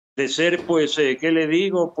 de ser, pues, ¿qué le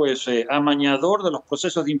digo? Pues amañador de los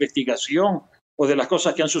procesos de investigación o de las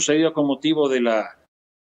cosas que han sucedido con motivo del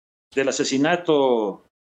asesinato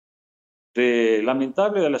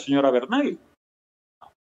lamentable de la señora Bernal.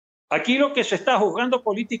 Aquí lo que se está juzgando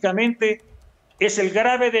políticamente es el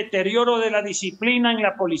grave deterioro de la disciplina en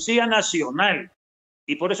la Policía Nacional.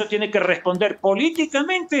 Y por eso tiene que responder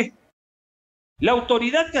políticamente la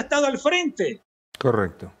autoridad que ha estado al frente.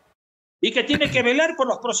 Correcto. Y que tiene que velar por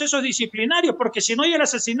los procesos disciplinarios, porque si no hay el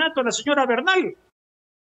asesinato de la señora Bernal,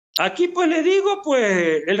 aquí pues le digo,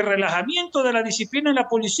 pues el relajamiento de la disciplina en la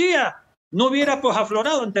policía no hubiera pues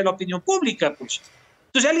aflorado ante la opinión pública, pues.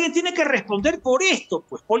 Entonces alguien tiene que responder por esto,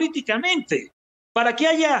 pues políticamente, para que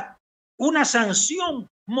haya una sanción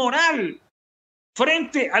moral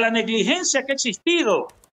frente a la negligencia que ha existido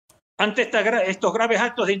ante estos graves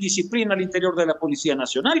actos de indisciplina al interior de la Policía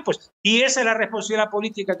Nacional, pues, y esa es la responsabilidad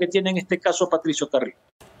política que tiene en este caso Patricio Carrillo.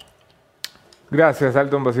 Gracias,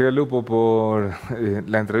 Alton Basigalupo, por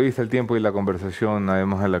la entrevista, el tiempo y la conversación,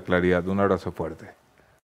 además de la claridad. Un abrazo fuerte.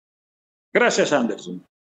 Gracias, Anderson.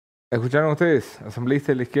 Escucharon ustedes,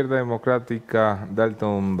 asambleísta de la Izquierda Democrática,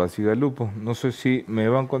 Dalton Basigalupo. No sé si me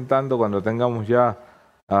van contando cuando tengamos ya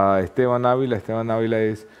a Esteban Ávila. Esteban Ávila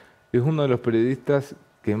es uno de los periodistas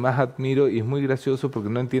que más admiro y es muy gracioso porque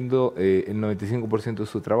no entiendo el 95% de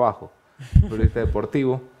su trabajo. Periodista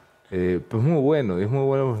deportivo, pues muy bueno, es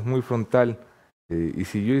muy frontal. Y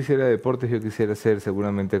si yo hiciera deportes, yo quisiera ser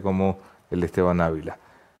seguramente como el Esteban Ávila.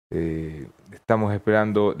 Estamos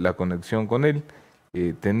esperando la conexión con él.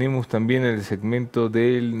 Tenemos también el segmento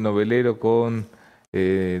del novelero con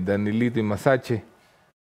Danilito y Masache.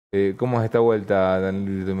 ¿Cómo es esta vuelta,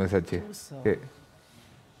 Danilito y Masache?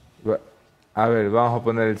 A ver, vamos a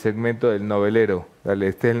poner el segmento del novelero. Dale,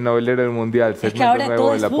 este es el novelero del Mundial. Es que ahora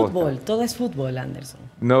todo es fútbol, todo es fútbol, Anderson.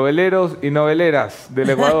 Noveleros y noveleras del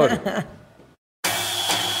Ecuador.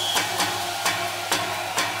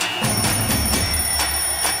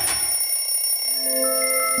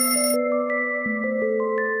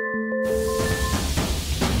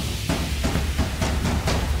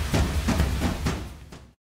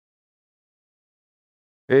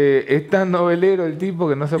 Es tan novelero el tipo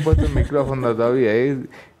que no se ha puesto el micrófono todavía. Es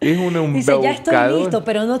un embaucador. Dice, ya estoy listo,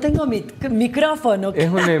 pero no tengo micrófono. Es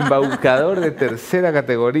un embaucador de tercera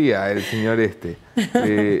categoría el señor este.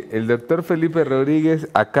 El doctor Felipe Rodríguez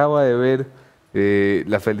acaba de ver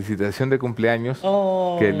la felicitación de cumpleaños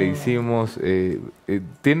que le hicimos.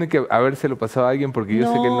 Tiene que habérselo pasado a alguien porque yo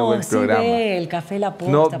sé que él no ve el programa. Ve el café La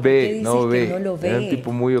Posta. No ve. No lo ve. Es un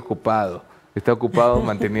tipo muy ocupado. Está ocupado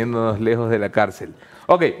manteniéndonos lejos de la cárcel.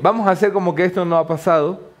 Ok, vamos a hacer como que esto no ha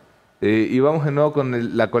pasado y vamos de nuevo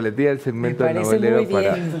con la coletilla del segmento del novelero.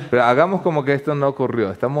 Pero hagamos como que esto no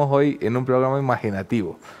ocurrió. Estamos hoy en un programa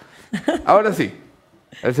imaginativo. Ahora sí,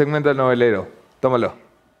 el segmento del novelero.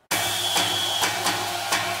 Tómalo.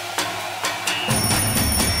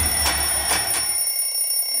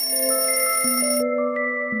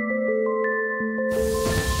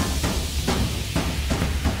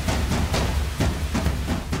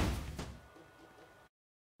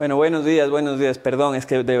 Bueno, buenos días. Perdón, es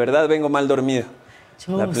que de verdad vengo mal dormido.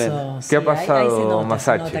 ¿Qué ha pasado,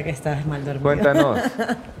 Masache? Se nota que estás mal dormido. Cuéntanos.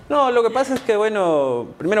 No, lo que pasa es que, bueno,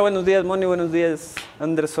 primero buenos días, Moni, buenos días,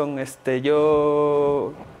 Anderson.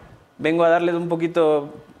 Yo vengo a darles un poquito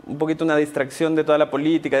una distracción de toda la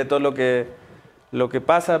política, de todo lo que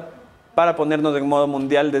pasa, para ponernos en modo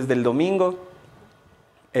mundial desde el domingo.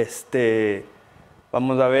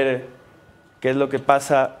 Vamos a ver qué es lo que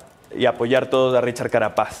pasa y apoyar todos a Richard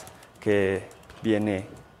Carapaz, que viene.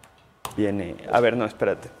 A ver, no,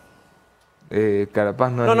 espérate. Carapaz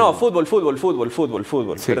no es... No, fútbol.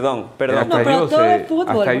 Sí. Perdón.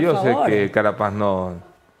 Hasta yo sé que Carapaz no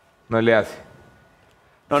le hace.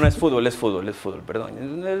 No, es fútbol,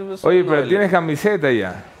 perdón. Oye, pero tienes camiseta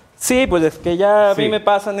ya. Sí, pues es que ya a mí me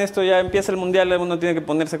pasan esto, ya empieza el mundial, uno tiene que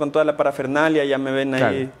ponerse con toda la parafernalia, ya me ven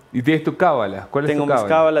ahí. ¿Y tienes tu cábala? ¿Cuál es tu cábala? Tengo mis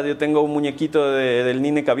cábalas, yo tengo un muñequito del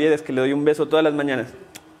Nine Caviedes que le doy un beso todas las mañanas.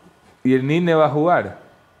 ¿Y el Nine va a jugar?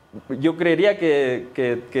 Yo creería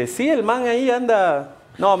que sí, el man ahí anda...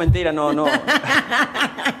 No, mentira, no.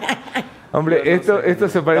 Hombre, esto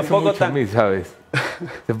se parece mucho a mí, ¿sabes?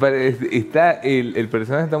 El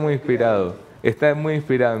personaje está muy inspirado. Está muy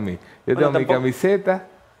inspirado en mí. Yo tengo mi camiseta...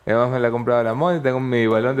 Además me la he comprado la Moni, tengo mi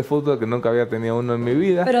balón de fútbol que nunca había tenido uno en mi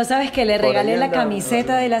vida. Pero sabes que le regalé la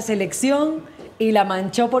camiseta de la selección y la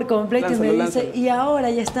manchó por completo y me dice, y ahora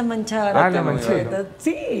ya está manchada. La manché.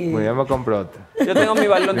 Sí. Bueno, ya me compré otra. Yo tengo mi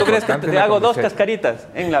balón, ¿tú crees que te hago dos cascaritas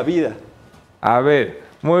en la vida? A ver,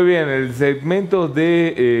 muy bien, el segmento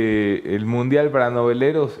de el Mundial para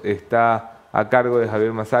Noveleros está a cargo de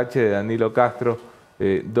Javier Masache, de Danilo Castro.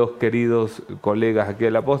 dos queridos colegas aquí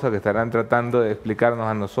de La Posta que estarán tratando de explicarnos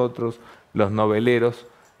a nosotros, los noveleros,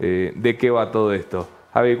 de qué va todo esto.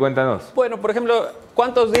 Javi, cuéntanos. Bueno, por ejemplo,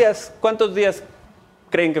 ¿cuántos días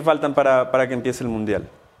creen que faltan para que empiece el Mundial?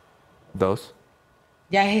 2.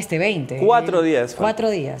 Ya es 20. 4 días. 4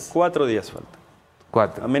 días. 4 días faltan.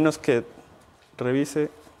 4. A menos que revise.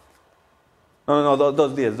 No,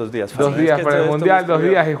 2 días. 2 días. 2 días para el Mundial, 2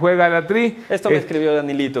 días y juega la Tri. Esto me escribió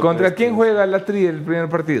Danilito. ¿Contra quién juega la Tri el primer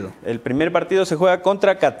partido? El primer partido se juega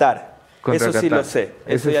contra Qatar. Eso sí Qatar. lo sé.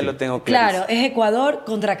 Eso ya sí lo tengo claro. Claro, es Ecuador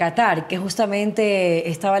contra Qatar, que justamente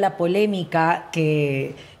estaba la polémica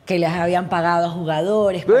que les habían pagado a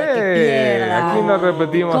jugadores para que pierdan. Aquí no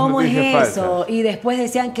repetimos ¿Cómo es noticias eso? falsas. Y después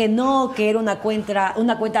decían que no, que era una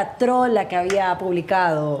cuenta troll la que había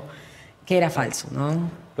publicado, que era falso, ¿no?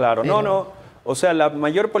 Claro, Pero- no. O sea, la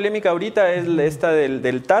mayor polémica ahorita es esta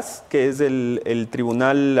del TAS, que es el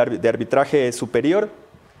Tribunal de Arbitraje Superior,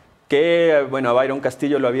 que, bueno, a Byron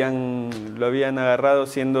Castillo lo habían agarrado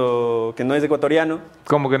siendo que no es ecuatoriano,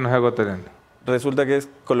 ¿Cómo que no es ecuatoriano? resulta que es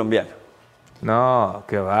colombiano. No,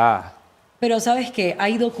 que va. Pero sabes que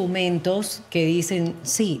hay documentos que dicen,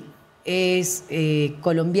 sí, es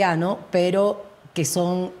colombiano, pero que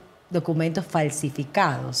son documentos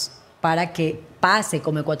falsificados para que pase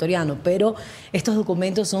como ecuatoriano. Pero estos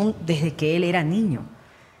documentos son desde que él era niño.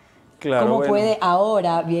 Claro, ¿Cómo bueno. puede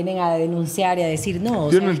ahora vienen a denunciar y a decir no?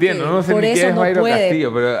 Yo ¿sabes no entiendo, qué? no sé Por ni eso qué es no Byron puede.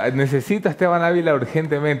 Castillo, pero necesito a Esteban Ávila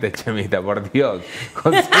urgentemente, Chemita, por Dios.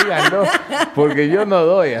 Consíganlo, porque yo no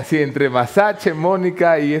doy. Así, entre Masache,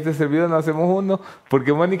 Mónica y este servidor no hacemos uno,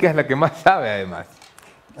 porque Mónica es la que más sabe, además.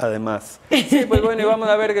 Además. Sí, pues bueno, y vamos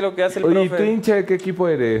a ver qué es lo que hace el Oye, ¿y tú profe. hincha de qué equipo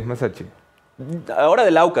eres, Masache? Ahora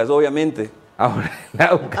del Aucas, obviamente. Ahora, el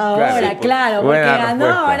Aucas, Ahora, claro, porque Buena ganó,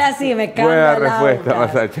 respuesta. ahora sí me cambia Buena el respuesta,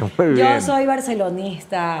 Aucas. Masache, muy Yo bien. soy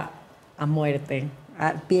barcelonista a muerte.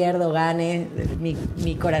 Pierdo, gane,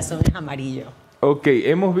 mi corazón es amarillo. Ok,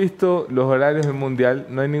 hemos visto los horarios del Mundial.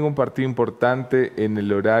 No hay ningún partido importante en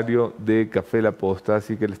el horario de Café La Posta,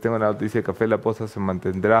 así que les tengo la noticia: Café La Posta se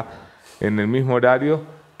mantendrá en el mismo horario,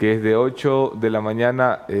 que es de 8 de la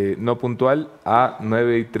mañana no puntual a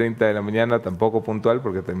 9:30 de la mañana tampoco puntual,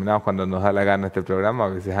 porque terminamos cuando nos da la gana este programa, a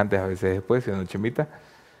veces antes, a veces después, siendo Chemita.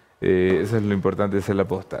 Eso es lo importante de hacer la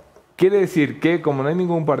posta. Quiere decir que como no hay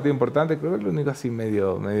ningún partido importante, creo que lo único así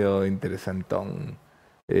medio interesantón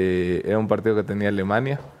era un partido que tenía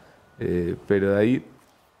Alemania, pero de ahí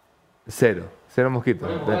cero mosquitos.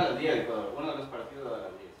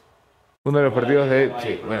 Uno de los partidos de...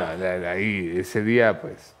 Sí, bueno, de ahí, ese día,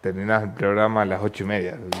 pues, terminamos el programa a las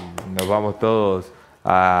 8:30. Nos vamos todos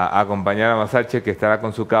a acompañar a Masache, que estará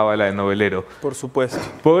con su cábala de novelero. Por supuesto.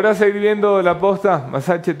 ¿Podrás seguir viendo La Posta?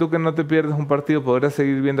 Masache, tú que no te pierdes un partido, ¿podrás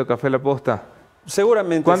seguir viendo Café La Posta?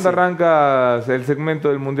 Seguramente ¿Cuándo sí. arrancas el segmento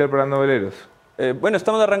del Mundial para noveleros? Bueno,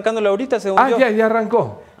 estamos arrancándolo ahorita, según yo. Ya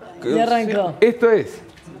arrancó. Ya arrancó. Esto es.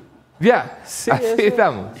 Ya, Sí, así eso-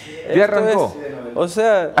 estamos. Esto Ya arrancó. O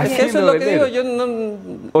sea, Así es que eso es lo que novelero. digo. Yo no,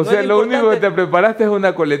 O no sea, es lo único que importante- te preparaste es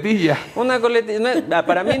una coletilla. Una coletilla.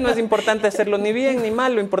 Para mí no es importante hacerlo ni bien ni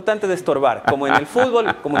mal, lo importante es estorbar, como en el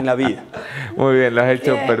fútbol, como en la vida. Muy bien, lo has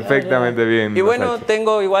hecho perfectamente bien. Y bueno,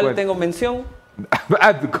 Masache. tengo mención.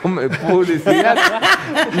 Ah, publicidad.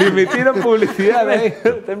 Le metieron publicidad ahí.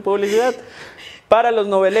 En publicidad. Para los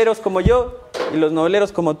noveleros como yo y los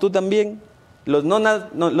noveleros como tú también, los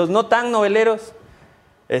no tan noveleros,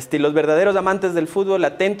 y los verdaderos amantes del fútbol,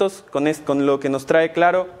 atentos con lo que nos trae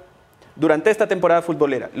Claro durante esta temporada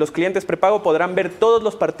futbolera. Los clientes prepago podrán ver todos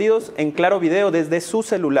los partidos en Claro Video desde su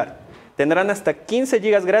celular. Tendrán hasta 15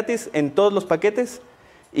 gigas gratis en todos los paquetes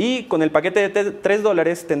y con el paquete de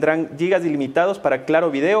 $3 tendrán gigas ilimitados para Claro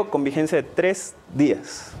Video con vigencia de 3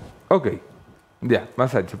 días. Ok, ya,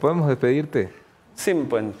 Masache, ¿podemos despedirte? Sí, me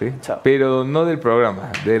pueden. Sí. Chao. Pero no del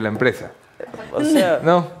programa, de la empresa. O sea,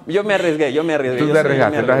 No. yo me arriesgué. Tú yo te sí,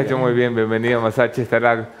 arriesgaste, me lo has arriesgué. hecho muy bien. Bienvenido, Masache.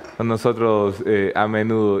 Estará con nosotros a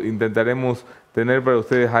menudo. Intentaremos tener para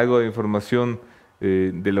ustedes algo de información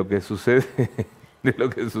de lo que sucede, de lo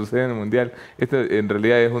que sucede en el Mundial. Esto en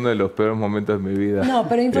realidad es uno de los peores momentos de mi vida. No,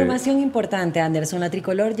 pero información importante, Anderson. La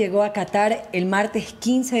tricolor llegó a Qatar el martes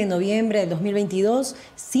 15 de noviembre del 2022,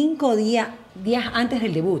 5 días antes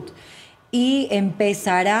del debut. Y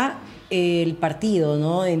empezará el partido,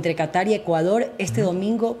 ¿no?, entre Qatar y Ecuador este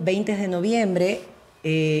domingo 20 de noviembre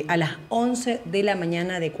a las 11 de la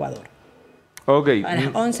mañana de Ecuador. Ok. A las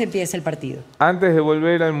 11 empieza el partido. Antes de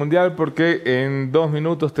volver al Mundial, porque en 2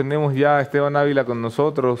 minutos tenemos ya a Esteban Ávila con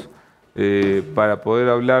nosotros para poder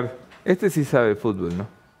hablar. Este sí sabe fútbol, ¿no?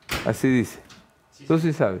 Así dice. ¿Tú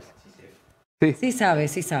sí sabes? Sí. Sí sabe,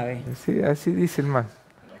 sí sabe. Sí, así dice el man.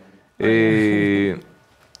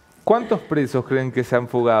 ¿Cuántos presos creen que se han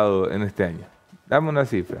fugado en este año? Dame una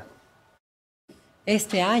cifra.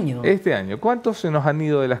 Este año, Este año, ¿cuántos se nos han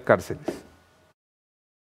ido de las cárceles?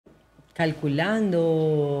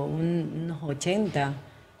 calculando unos 80.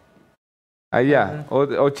 Allá,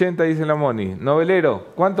 80 dice la Moni. Novelero,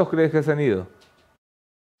 ¿cuántos crees que se han ido?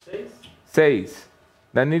 6.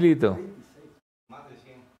 Danilito.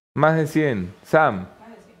 Más de 100. Sam.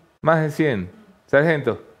 Más de 100.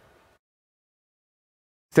 Sargento.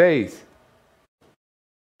 6.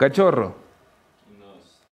 Cachorro.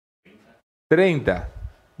 30.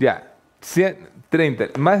 Ya.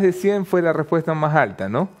 30. Más de 100 fue la respuesta más alta,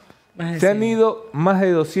 ¿no? Se han ido más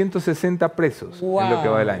de 260 presos en lo que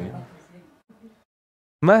va del año.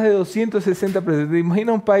 Más de 260 presos. ¿Te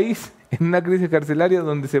imaginas un país en una crisis carcelaria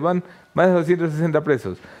donde se van más de 260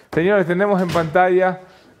 presos? Señores, tenemos en pantalla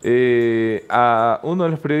a uno de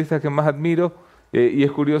los periodistas que más admiro y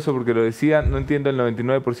es curioso porque lo decía, no entiendo el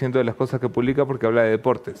 99% de las cosas que publica porque habla de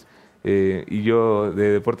deportes y yo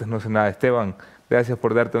de deportes no sé nada. Esteban, gracias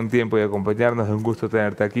por darte un tiempo y acompañarnos, es un gusto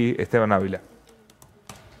tenerte aquí. Esteban Ávila.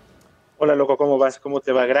 Hola, loco, ¿cómo vas? ¿Cómo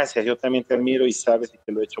te va? Gracias, yo también te admiro y sabes y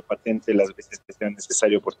te lo he hecho patente las veces que sea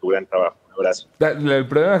necesario por tu gran trabajo. Un abrazo. El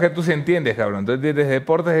problema es que tú sí entiendes, cabrón. Tú entiendes de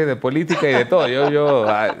deportes, de política y de todo. Yo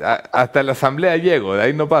hasta la asamblea llego, de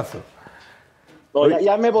ahí no paso. No,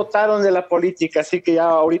 ya me votaron de la política, así que ya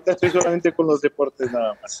ahorita estoy solamente con los deportes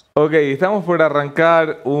nada más. Ok, estamos por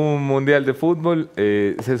arrancar un mundial de fútbol.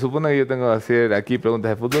 Se supone que yo tengo que hacer aquí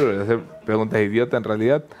preguntas de fútbol, voy a hacer preguntas de idiota en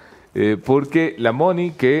realidad. Porque la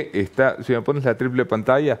Moni, que está, si me pones la triple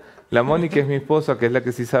pantalla, la Moni, que es mi esposa, que es la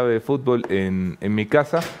que sí sabe de fútbol en mi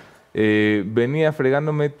casa, venía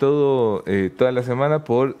fregándome toda la semana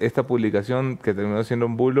por esta publicación que terminó siendo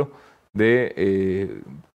un bulo de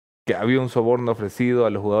que había un soborno ofrecido a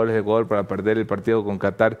los jugadores de Ecuador para perder el partido con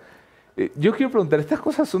Qatar. Yo quiero preguntar, ¿estas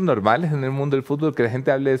cosas son normales en el mundo del fútbol, que la gente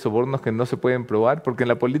hable de sobornos que no se pueden probar? Porque en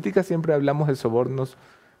la política siempre hablamos de sobornos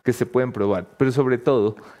que se pueden probar, pero sobre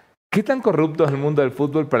todo, ¿qué tan corrupto es el mundo del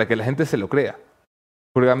fútbol para que la gente se lo crea?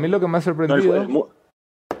 Porque a mí lo que me ha sorprendido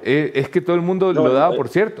es que todo el mundo lo daba por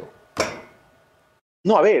cierto.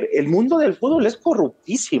 No, a ver, el mundo del fútbol es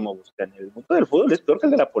corruptísimo, Buscan. El mundo del fútbol es peor que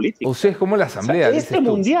el de la política. O sea, es como la asamblea. O sea, este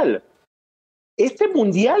mundial,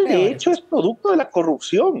 de hecho, es producto de la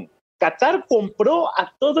corrupción. Qatar compró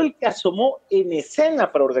a todo el que asomó en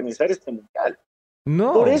escena para organizar este mundial.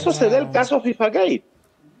 No. Por eso se da el caso FIFA Gate.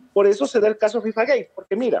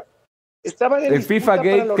 Porque mira, estaban en el FIFA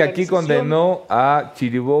Gate que aquí condenó a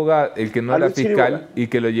Chiriboga, el que no era fiscal, y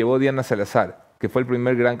que lo llevó Diana Salazar, que fue el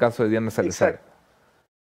primer gran caso de Diana Salazar.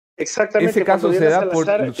 Exactamente. Ese caso se da por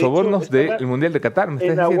sobornos del Mundial de Qatar, ¿me estás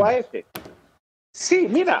diciendo? En la UAF. Sí,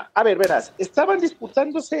 mira, a ver, verás, estaban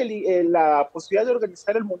disputándose la posibilidad de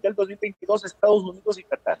organizar el Mundial 2022 Estados Unidos y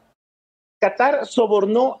Qatar. Qatar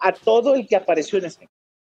sobornó a todo el que apareció en escena.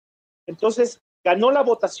 Entonces, ganó la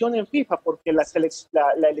votación en FIFA porque la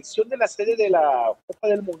elección de la sede de la Copa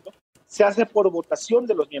del Mundo se hace por votación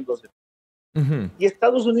de los miembros del mundo. Y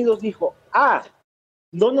Estados Unidos dijo,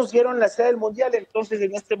 no nos dieron la sede del Mundial, entonces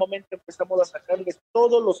en este momento empezamos a sacarles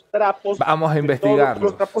todos los trapos. Vamos a investigarlos.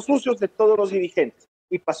 Los trapos sucios de todos los dirigentes.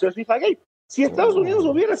 Y pasó el FIFA Gate. Si Estados Unidos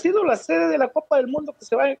hubiera sido la sede de la Copa del Mundo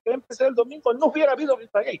que va a empezar el domingo, no hubiera habido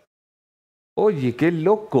FIFA Gate. Oye, qué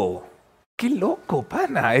loco. Qué loco,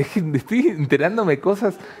 pana. Es que estoy enterándome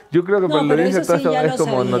cosas. Yo creo que por la audiencia todo esto es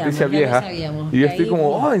como noticia vieja. Y yo estoy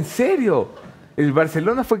como, ¿en serio? El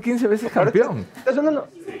Barcelona fue 15 veces campeón.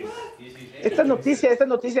 Esta noticia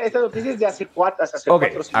es de hace 4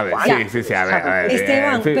 o 5 años. Sí, a ver.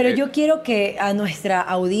 Esteban, pero yo quiero que a nuestra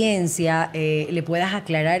audiencia le puedas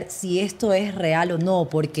aclarar si esto es real o no,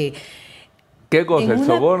 porque... ¿Qué cosa? ¿El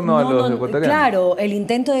soborno a los ecuatorianos? Claro, el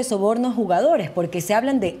intento de soborno a jugadores, porque se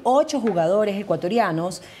hablan de 8 jugadores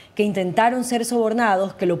ecuatorianos que intentaron ser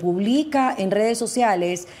sobornados, que lo publica en redes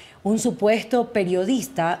sociales un supuesto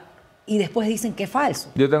periodista y después dicen que es falso.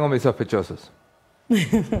 Yo tengo mis sospechosos.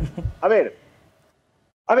 A ver,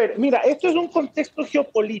 mira, esto es un contexto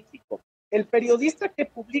geopolítico. El periodista que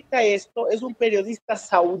publica esto es un periodista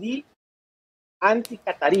saudí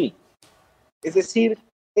anti-catarí. Es decir,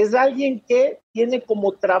 es alguien que tiene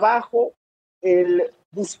como trabajo el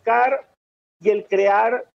buscar y el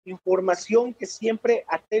crear información que siempre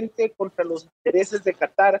atente contra los intereses de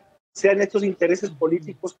Qatar, sean estos intereses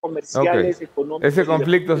políticos, comerciales, económicos. Ese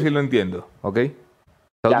conflicto sí lo entiendo, ¿ok?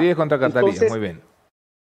 Saudíes contra cataríes, muy bien.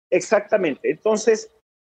 Exactamente. Entonces,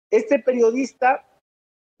 este periodista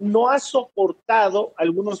no ha soportado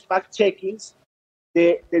algunos fact-checkings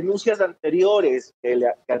de denuncias anteriores que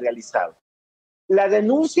ha realizado. La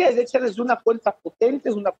denuncia es hecha desde una cuenta potente,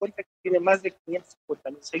 es una cuenta que tiene más de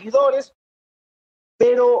 550,000 seguidores,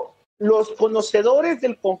 pero los conocedores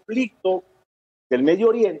del conflicto del Medio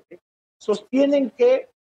Oriente sostienen que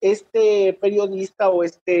este periodista o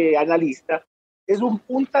este analista es un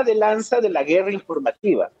punta de lanza de la guerra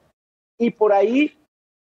informativa. Y por ahí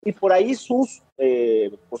sus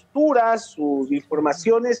posturas, sus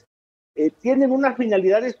informaciones tienen una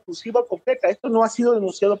finalidad exclusiva concreta. Esto no ha sido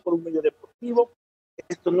denunciado por un medio deportivo,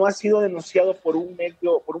 esto no ha sido denunciado por un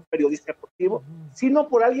periodista deportivo, sino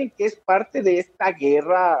por alguien que es parte de esta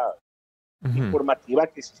guerra informativa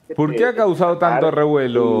que existe. ¿Por qué ha causado tanto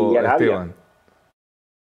revuelo, Esteban?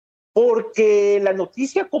 Porque la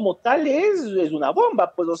noticia como tal es una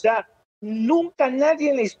bomba, pues, o sea, nunca nadie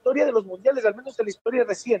en la historia de los mundiales, al menos en la historia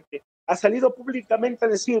reciente, ha salido públicamente a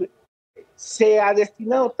decir se ha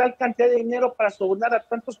destinado tal cantidad de dinero para sobornar a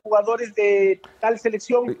tantos jugadores de tal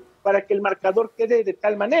selección para que el marcador quede de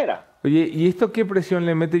tal manera. Oye, ¿y esto qué presión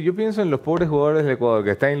le mete? Yo pienso en los pobres jugadores del Ecuador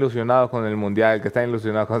que están ilusionados con el mundial, que están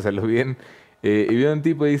ilusionados con hacerlo bien. Y viene un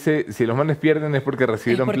tipo y dice, si los manes pierden es porque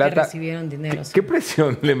recibieron plata. Recibieron dinero. ¿Qué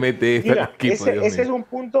presión le mete esto al equipo?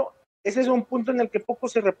 Ese es un punto en el que poco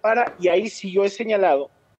se repara, y ahí sí yo he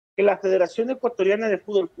señalado que la Federación Ecuatoriana de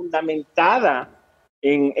Fútbol, fundamentada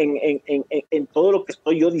en todo lo que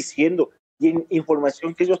estoy yo diciendo y en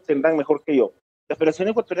información que ellos tendrán mejor que yo, la Federación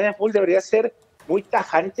Ecuatoriana de Fútbol debería ser muy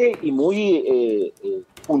tajante y muy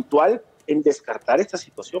puntual en descartar esta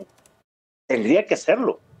situación. Tendría que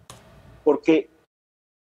hacerlo, porque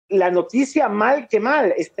la noticia mal que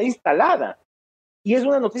mal está instalada y es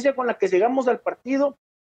una noticia con la que llegamos al partido,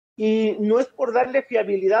 y no es por darle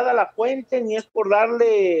fiabilidad a la fuente ni es por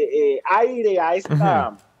darle aire a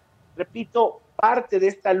esta, repito, parte de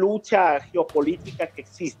esta lucha geopolítica que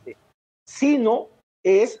existe, sino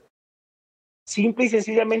es simple y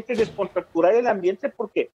sencillamente descontracturar el ambiente,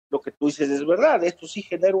 porque lo que tú dices es verdad, esto sí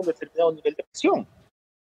genera un determinado nivel de presión.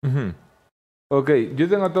 Ok, yo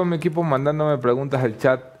tengo a todo mi equipo mandándome preguntas al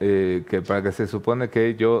chat que para que se supone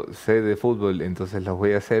que yo sé de fútbol, entonces las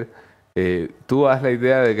voy a hacer. Tú haz la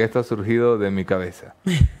idea de que esto ha surgido de mi cabeza,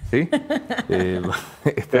 ¿sí?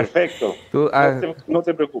 Perfecto, no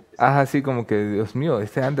te preocupes. Haz así como que, Dios mío,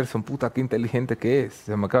 este Anderson, puta, qué inteligente que es.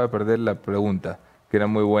 Se me acaba de perder la pregunta, que era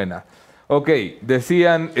muy buena. Ok,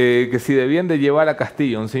 decían que si debían de llevar a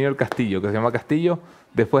Castillo, un señor Castillo, que se llama Castillo,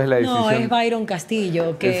 después de la decisión... No, es Byron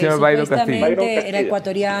Castillo, que supuestamente era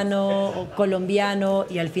ecuatoriano, colombiano,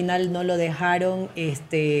 y al final no lo dejaron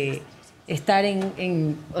estar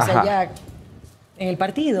o sea, ya en el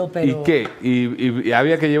partido, pero... ¿Y qué? ¿Y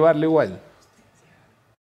había que llevarle igual?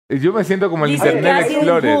 Yo me siento como el Internet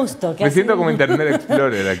Explorer. Me siento como Internet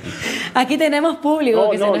Explorer aquí. Aquí tenemos público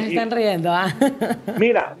que se nos están riendo.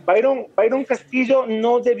 Mira, Byron Castillo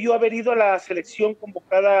no debió haber ido a la selección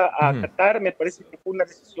convocada a Catar. Me parece que fue una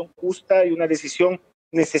decisión justa y una decisión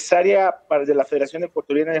necesaria de la Federación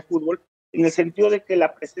Ecuatoriana de Fútbol, en el sentido de que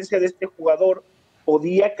la presencia de este jugador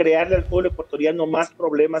podía crearle al fútbol ecuatoriano más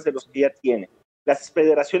problemas de los que ya tiene. La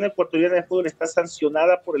Federación Ecuatoriana de Fútbol está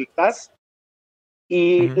sancionada por el CAS,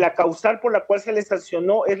 y la causal por la cual se le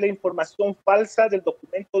sancionó es la información falsa del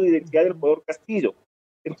documento de identidad del jugador Castillo.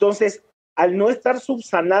 Entonces, al no estar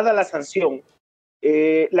subsanada la sanción,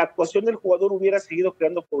 la actuación del jugador hubiera seguido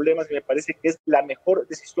creando problemas, y me parece que es la mejor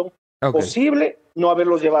decisión posible no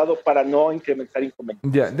haberlos llevado para no incrementar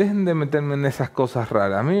inconvenientes. Ya, dejen de meterme en esas cosas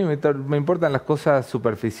raras. A mí me importan las cosas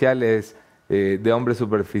superficiales de hombre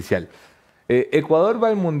superficial. ¿Ecuador va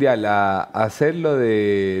al Mundial a hacer lo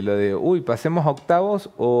de pasemos a octavos,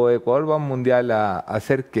 o Ecuador va al Mundial a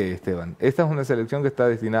hacer qué, Esteban? ¿Esta es una selección que está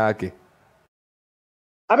destinada a qué?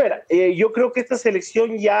 A ver, yo creo que esta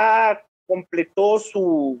selección ya completó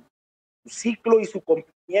su ciclo y su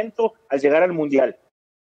cumplimiento al llegar al Mundial.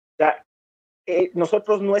 O sea,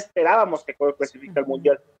 nosotros no esperábamos que Ecuador clasifique al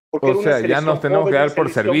Mundial. Porque o sea, ya nos tenemos que dar por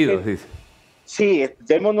servidos, dice. Sí,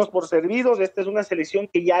 démonos por servidos. Esta es una selección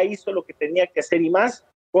que ya hizo lo que tenía que hacer y más.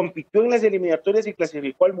 Compitió en las eliminatorias y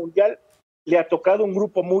clasificó al Mundial. Le ha tocado un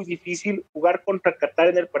grupo muy difícil. Jugar contra Catar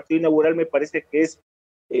en el partido inaugural me parece que es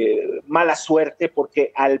mala suerte,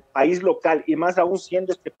 porque al país local, y más aún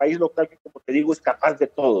siendo este país local que, como te digo, es capaz de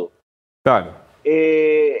todo. Claro.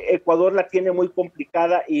 Ecuador la tiene muy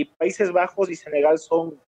complicada, y Países Bajos y Senegal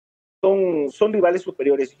son rivales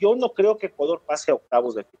superiores. Yo no creo que Ecuador pase a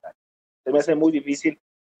octavos de final. Se me hace muy difícil,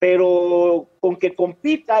 pero con que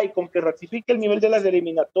compita y con que ratifique el nivel de las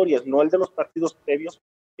eliminatorias, no el de los partidos previos,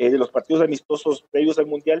 de los partidos amistosos previos al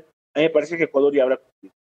Mundial, a mí me parece que Ecuador ya habrá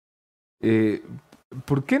cumplido.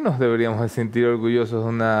 ¿Por qué nos deberíamos de sentir orgullosos de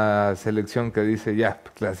una selección que dice, ya,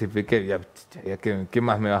 clasifiqué, ya ¿qué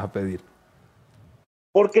más me vas a pedir?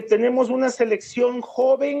 porque tenemos una selección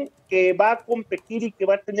joven que va a competir y que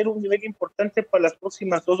va a tener un nivel importante para las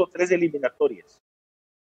próximas 2 o 3 eliminatorias.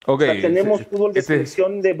 Ok, O sea, tenemos fútbol de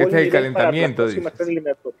selección de buen este es el nivel para las calentamiento, próximas dice. 3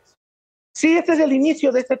 eliminatorias. Sí, este es el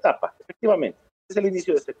inicio de esta etapa, efectivamente. Este es el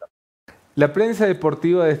inicio de esta etapa. La prensa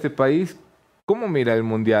deportiva de este país, ¿cómo mira el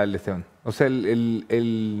Mundial, Esteban? O sea,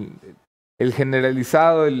 el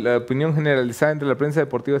generalizado, la opinión generalizada entre la prensa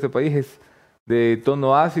deportiva de este país es de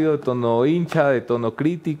tono ácido, de tono hincha, de tono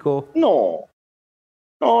crítico. No,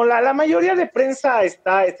 la mayoría de prensa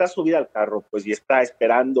está subida al carro, pues, y está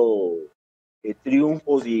esperando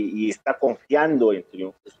triunfos y está confiando en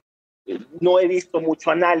triunfos. No he visto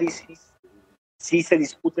mucho análisis, sí se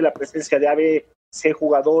discute la presencia de ABC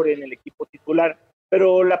jugador en el equipo titular,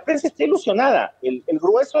 pero la prensa está ilusionada, el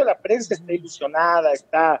grueso de la prensa está ilusionada,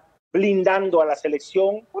 está blindando a la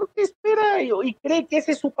selección porque espera y cree que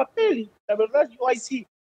ese es su papel, y la verdad yo ahí sí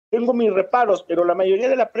tengo mis reparos, pero la mayoría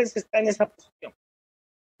de la prensa está en esa posición.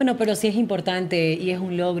 Bueno, pero sí es importante y es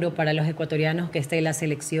un logro para los ecuatorianos que esté la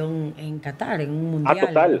selección en Qatar, en un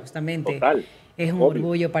mundial, justamente. Total. Es un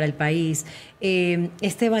orgullo para el país.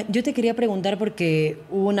 Esteban, yo te quería preguntar porque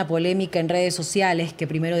hubo una polémica en redes sociales que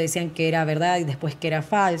primero decían que era verdad y después que era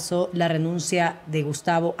falso, la renuncia de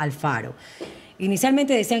Gustavo Alfaro.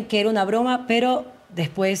 Inicialmente decían que era una broma, pero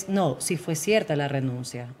después no, sí fue cierta la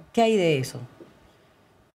renuncia. ¿Qué hay de eso?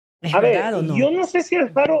 ¿Es verdad o no? Yo no sé si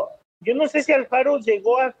Alfaro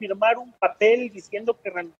llegó a firmar un papel diciendo que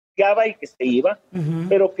renunciaba y que se iba,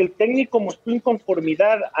 pero que el técnico mostró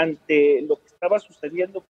inconformidad ante lo que estaba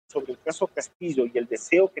sucediendo sobre el caso Castillo y el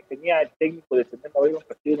deseo que tenía el técnico de tener a Llori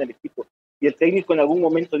Castillo en el equipo. Y el técnico en algún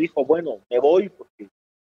momento dijo, bueno, me voy porque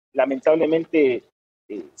lamentablemente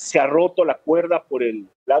se ha roto la cuerda por el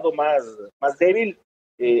lado más débil.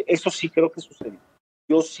 Eso sí creo que sucedió.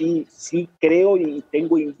 Yo sí creo y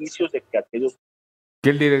tengo indicios de que aquellos... Que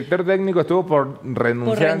el director técnico estuvo por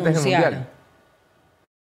renunciar antes del Mundial.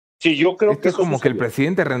 Sí, yo creo Esto que es eso como sucedió. que el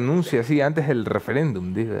presidente renuncia así antes del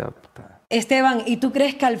referéndum. Esteban, ¿y tú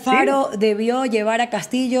crees que Alfaro debió llevar a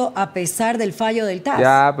Castillo a pesar del fallo del TAS?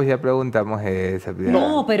 Ya, pues ya preguntamos eso. Ya.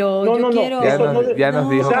 No, pero yo quiero... Ya nos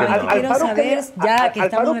dijo que no. Quiero saber, ya que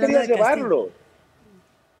estamos hablando de Castillo.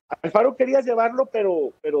 Alfaro quería llevarlo,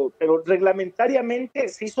 pero reglamentariamente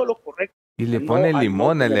se hizo lo correcto. Y le pone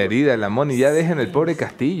limón a la herida, la Moni. Ya dejen el pobre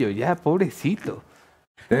Castillo, ya, pobrecito.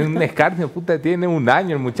 Tiene un escarnio, puta, tiene un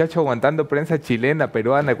año el muchacho aguantando prensa chilena,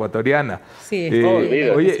 peruana, ecuatoriana. Sí,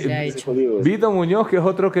 oye, Vito Muñoz, que es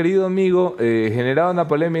otro querido amigo, generaba una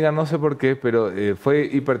polémica, no sé por qué, pero fue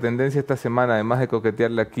hipertendencia esta semana, además de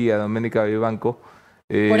coquetearle aquí a Doménica Vivanco.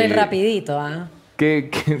 Por el rapidito, ¿ah?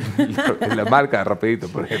 La marca rapidito,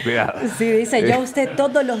 por ejemplo. Sí, dice, yo a usted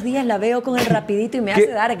todos los días la veo con el rapidito y me hace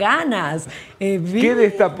dar ganas. ¿Qué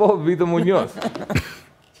destapó Vito Muñoz?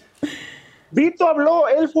 Vito habló,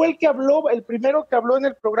 él fue el que habló, el primero que habló en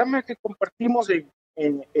el programa que compartimos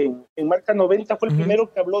en Marca 90, fue el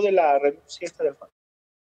primero que habló de la renuncia esta del Alfaro.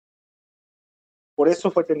 Por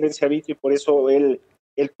eso fue tendencia a Vito y por eso él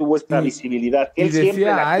tuvo esta visibilidad, que él siempre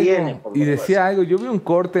la tiene. Y decía algo, yo vi un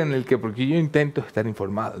corte en el que, porque yo intento estar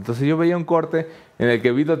informado, entonces yo veía un corte en el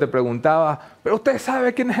que Vito te preguntaba, pero usted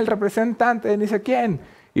sabe quién es el representante de ni sé quién.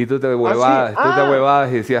 Y tú te huevabas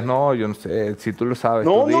y decías, no, yo no sé, si tú lo sabes.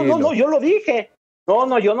 No, yo lo dije.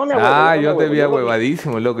 No, yo no me huevo. Yo te vi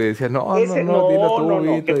huevadísimo, loco, y decías, no, dilo tú,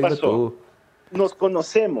 Vito, ¿qué pasó? Dilo tú. Nos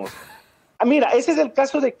conocemos. Mira, ese es el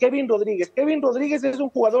caso de Kevin Rodríguez. Kevin Rodríguez es un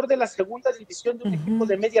jugador de la segunda división de un equipo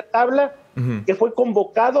de media tabla que fue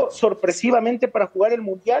convocado sorpresivamente para jugar el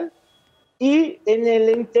Mundial. Y en el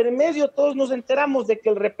intermedio todos nos enteramos de que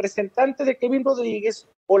el representante de Kevin Rodríguez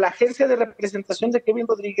o la agencia de representación de Kevin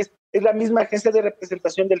Rodríguez es la misma agencia de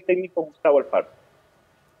representación del técnico Gustavo Alfaro.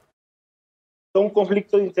 Un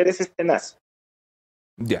conflicto de intereses tenaz.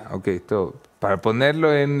 Ya, ok. Esto, para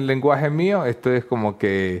ponerlo en lenguaje mío, esto es como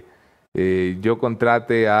que yo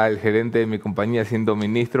contrate al gerente de mi compañía siendo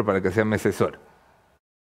ministro para que sea mi asesor.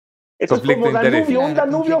 Esto es como un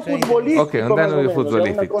Danubio futbolístico. Ok, un Danubio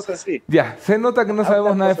futbolístico. Una cosa así. Ya, se nota que no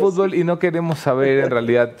sabemos nada de fútbol y no queremos saber en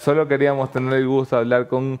realidad. Solo queríamos tener el gusto de hablar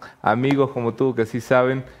con amigos como tú que sí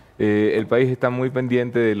saben. El país está muy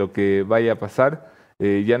pendiente de lo que vaya a pasar.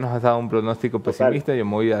 Ya nos has dado un pronóstico pesimista. Yo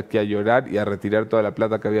me voy aquí a llorar y a retirar toda la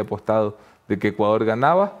plata que había apostado de que Ecuador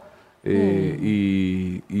ganaba.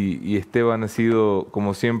 Y Esteban ha sido,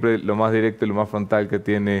 como siempre, lo más directo y lo más frontal que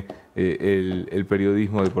tiene el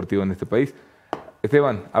periodismo deportivo en este país.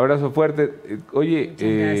 Esteban, abrazo fuerte. Oye,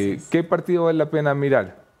 ¿qué partido vale la pena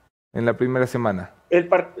mirar en la primera semana?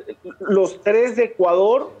 Los 3 de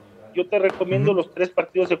Ecuador. Yo te recomiendo los 3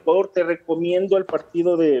 partidos de Ecuador. Te recomiendo el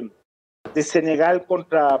partido de de Senegal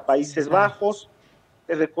contra Países Bajos,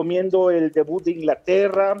 te recomiendo el debut de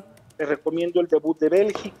Inglaterra, te recomiendo el debut de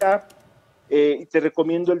Bélgica y te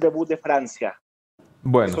recomiendo el debut de Francia.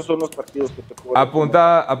 Bueno, Esos son los partidos que te puedo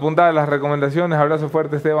recomendar. apuntada las recomendaciones. Abrazo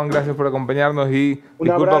fuerte, Esteban. Gracias por acompañarnos y Un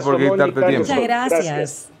disculpa abrazo, por quitarte Mónica. tiempo. Muchas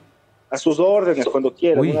gracias. A sus órdenes, cuando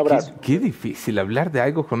quieran. Uy, Un abrazo. qué difícil hablar de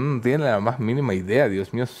algo cuando uno no tiene la más mínima idea.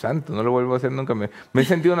 Dios mío santo, no lo vuelvo a hacer nunca. Me he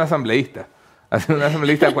sentido un asambleísta. Hacer un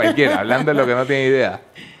asambleísta cualquiera, hablando de lo que no tiene idea.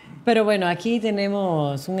 Pero bueno, aquí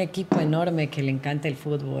tenemos un equipo enorme que le encanta el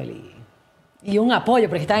fútbol y un apoyo,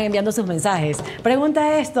 porque están enviando sus mensajes.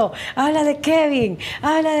 Pregunta esto, habla de Kevin,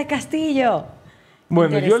 habla de Castillo.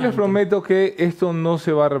 Bueno, yo les prometo que esto no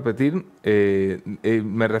se va a repetir.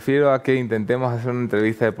 Me refiero a que intentemos hacer una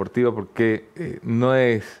entrevista deportiva porque no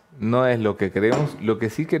es lo que queremos. Lo que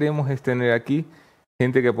sí queremos es tener aquí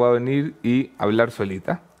gente que pueda venir y hablar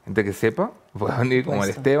solita. Gente que sepa, pueda venir como el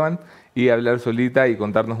Esteban y hablar solita y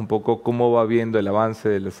contarnos un poco cómo va viendo el avance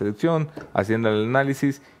de la selección, haciendo el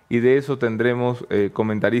análisis. Y de eso tendremos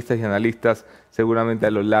comentaristas y analistas seguramente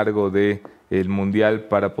a lo largo del Mundial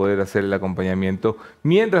para poder hacer el acompañamiento.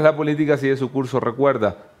 Mientras la política sigue su curso,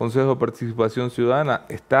 recuerda, Consejo de Participación Ciudadana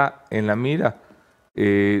está en la mira.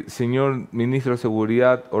 Señor Ministro de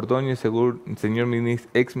Seguridad Ordóñez, señor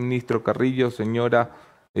ex ministro Carrillo, señora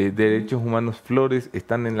Derechos Humanos Flores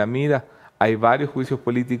están en la mira. Hay varios juicios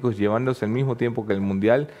políticos llevándose al mismo tiempo que el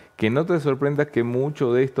Mundial. Que no te sorprenda que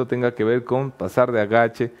mucho de esto tenga que ver con pasar de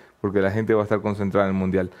agache, porque la gente va a estar concentrada en el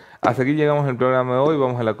Mundial. Hasta aquí llegamos al programa de hoy.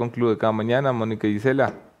 Vamos a la conclusión de cada mañana. Mónica y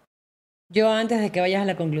Gisela. Yo, antes de que vayas a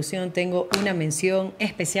la conclusión, tengo una mención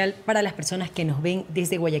especial para las personas que nos ven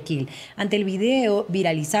desde Guayaquil. Ante el video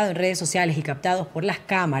viralizado en redes sociales y captados por las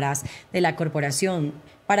cámaras de la Corporación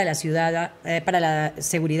para la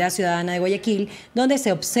Seguridad Ciudadana de Guayaquil, donde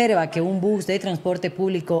se observa que un bus de transporte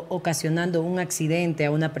público ocasionando un accidente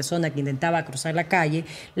a una persona que intentaba cruzar la calle,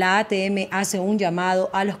 la ATM hace un llamado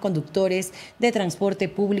a los conductores de transporte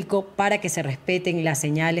público para que se respeten las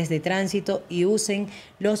señales de tránsito y usen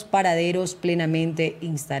los paraderos plenamente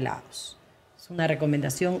instalados. Es una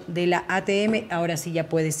recomendación de la ATM. Ahora sí ya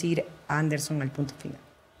puedes ir, Anderson, al punto final.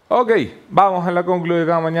 Ok, vamos a la conclusión de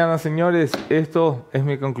cada mañana, señores. Esto es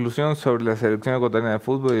mi conclusión sobre la selección ecuatoriana de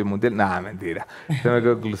fútbol y el Mundial. Nada, mentira. Esta es mi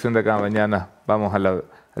conclusión de cada mañana. Vamos al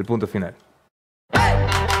punto final.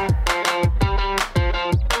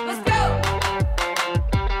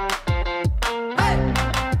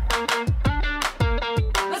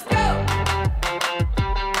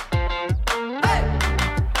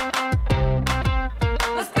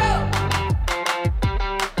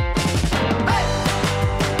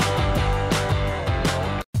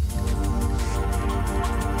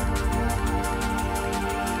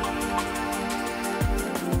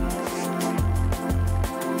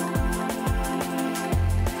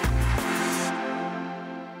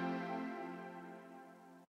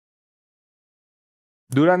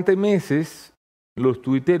 Durante meses, los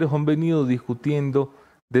tuiteros han venido discutiendo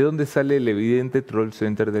de dónde sale el evidente troll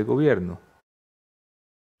center del gobierno.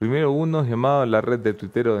 Primero uno llamado la red de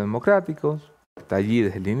tuiteros democráticos, está allí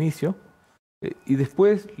desde el inicio, y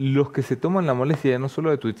después los que se toman la molestia ya no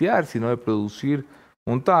solo de tuitear, sino de producir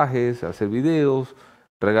montajes, hacer videos,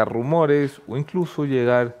 regar rumores o incluso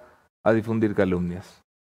llegar a difundir calumnias.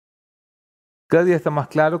 Cada día está más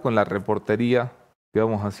claro con la reportería que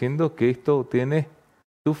vamos haciendo que esto tiene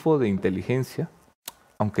tufo de inteligencia,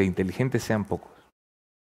 aunque inteligentes sean pocos.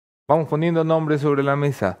 Vamos poniendo nombres sobre la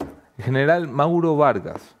mesa. El general Mauro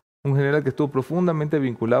Vargas, un general que estuvo profundamente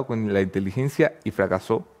vinculado con la inteligencia y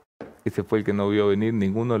fracasó. Ese fue el que no vio venir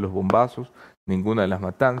ninguno de los bombazos, ninguna de las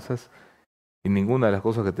matanzas y ninguna de las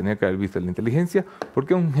cosas que tenía que haber visto la inteligencia,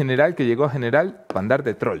 porque es un general que llegó a general para andar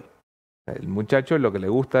de troll. El muchacho lo que le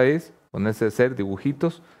gusta es ponerse a hacer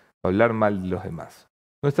dibujitos, hablar mal de los demás.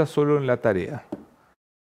 No está solo en la tarea.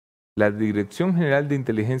 La Dirección General de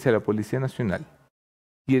Inteligencia de la Policía Nacional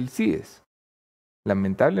y el CIES,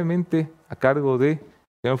 lamentablemente a cargo de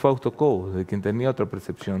señor Fausto Cobos, de quien tenía otra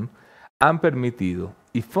percepción, han permitido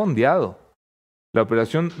y fondeado la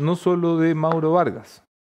operación no solo de Mauro Vargas,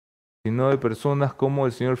 sino de personas como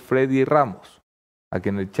el señor Freddy Ramos, a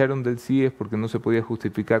quien echaron del CIES porque no se podía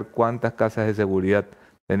justificar cuántas casas de seguridad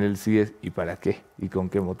tenía el CIES y para qué y con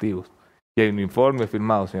qué motivos. Y hay un informe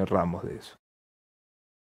firmado, señor Ramos, de eso.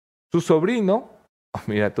 Su sobrino,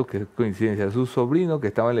 mira tú qué coincidencia, su sobrino que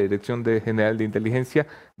estaba en la Dirección General de Inteligencia,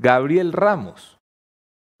 Gabriel Ramos.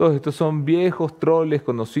 Todos estos son viejos troles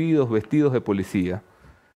conocidos, vestidos de policía,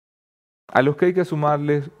 a los que hay que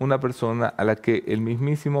sumarles una persona a la que el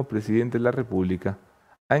mismísimo presidente de la República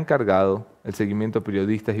ha encargado el seguimiento a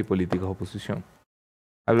periodistas y políticos de oposición.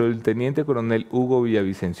 Hablo del teniente coronel Hugo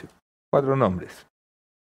Villavicencio. 4 nombres.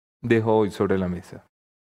 Dejo hoy sobre la mesa.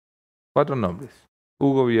 4 nombres.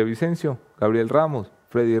 Hugo Villavicencio, Gabriel Ramos,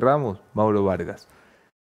 Freddy Ramos, Mauro Vargas.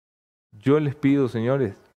 Yo les pido,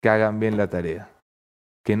 señores, que hagan bien la tarea.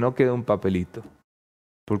 Que no quede un papelito.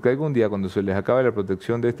 Porque algún día, cuando se les acabe la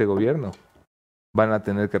protección de este gobierno, van a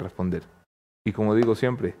tener que responder. Y como digo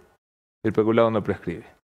siempre, el peculado no prescribe.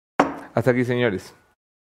 Hasta aquí, señores.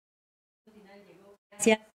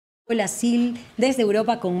 Gracias. La SIL desde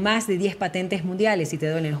Europa con más de 10 patentes mundiales. Si te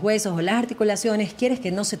duelen los huesos o las articulaciones, quieres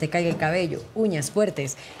que no se te caiga el cabello, uñas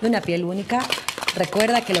fuertes y una piel única,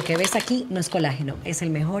 recuerda que lo que ves aquí no es colágeno, es el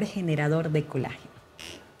mejor generador de colágeno.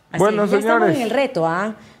 Así Bueno, es, ya señores. estamos en el reto,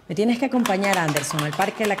 ¿ah? Me tienes que acompañar, Anderson, al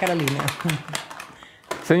Parque de la Carolina.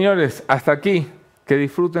 Señores, hasta aquí. Que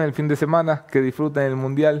disfruten el fin de semana, que disfruten el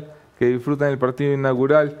Mundial, que disfruten el partido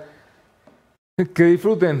inaugural, que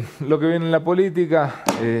disfruten lo que viene en la política.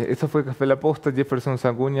 Esto fue Café La Posta. Jefferson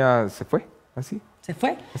Sanguña se fue, así. ¿Se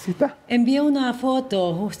fue? Así está. Envió una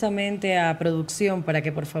foto justamente a producción para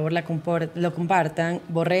que por favor lo compartan.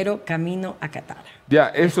 Borrero, camino a Catar. Ya,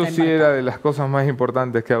 eso Está sí embarcado. era de las cosas más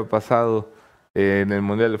importantes que ha pasado en el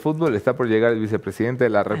Mundial de Fútbol. Está por llegar el vicepresidente de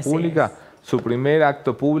la República, su primer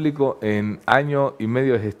acto público en año y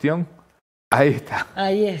medio de gestión. Ahí está.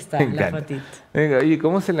 Ahí está Me la encanta. fotito. Venga, ¿y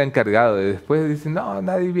cómo se le ha encargado? Después dicen, no,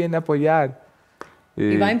 nadie viene a apoyar.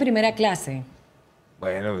 Y va en primera clase.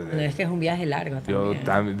 Bueno, No, es que es un viaje largo yo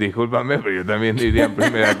también. discúlpame, pero yo también iría en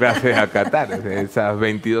primera clase a Qatar. Esas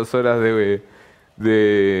 22 horas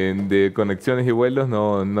de conexiones y vuelos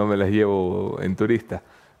no me las llevo en turista.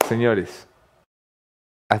 Señores,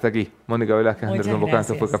 hasta aquí. Mónica Velázquez, Muchas Anderson Bocán,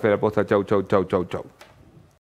 esto fue gracias. Café de la Posta. Chau, chau, chau, chau, chau.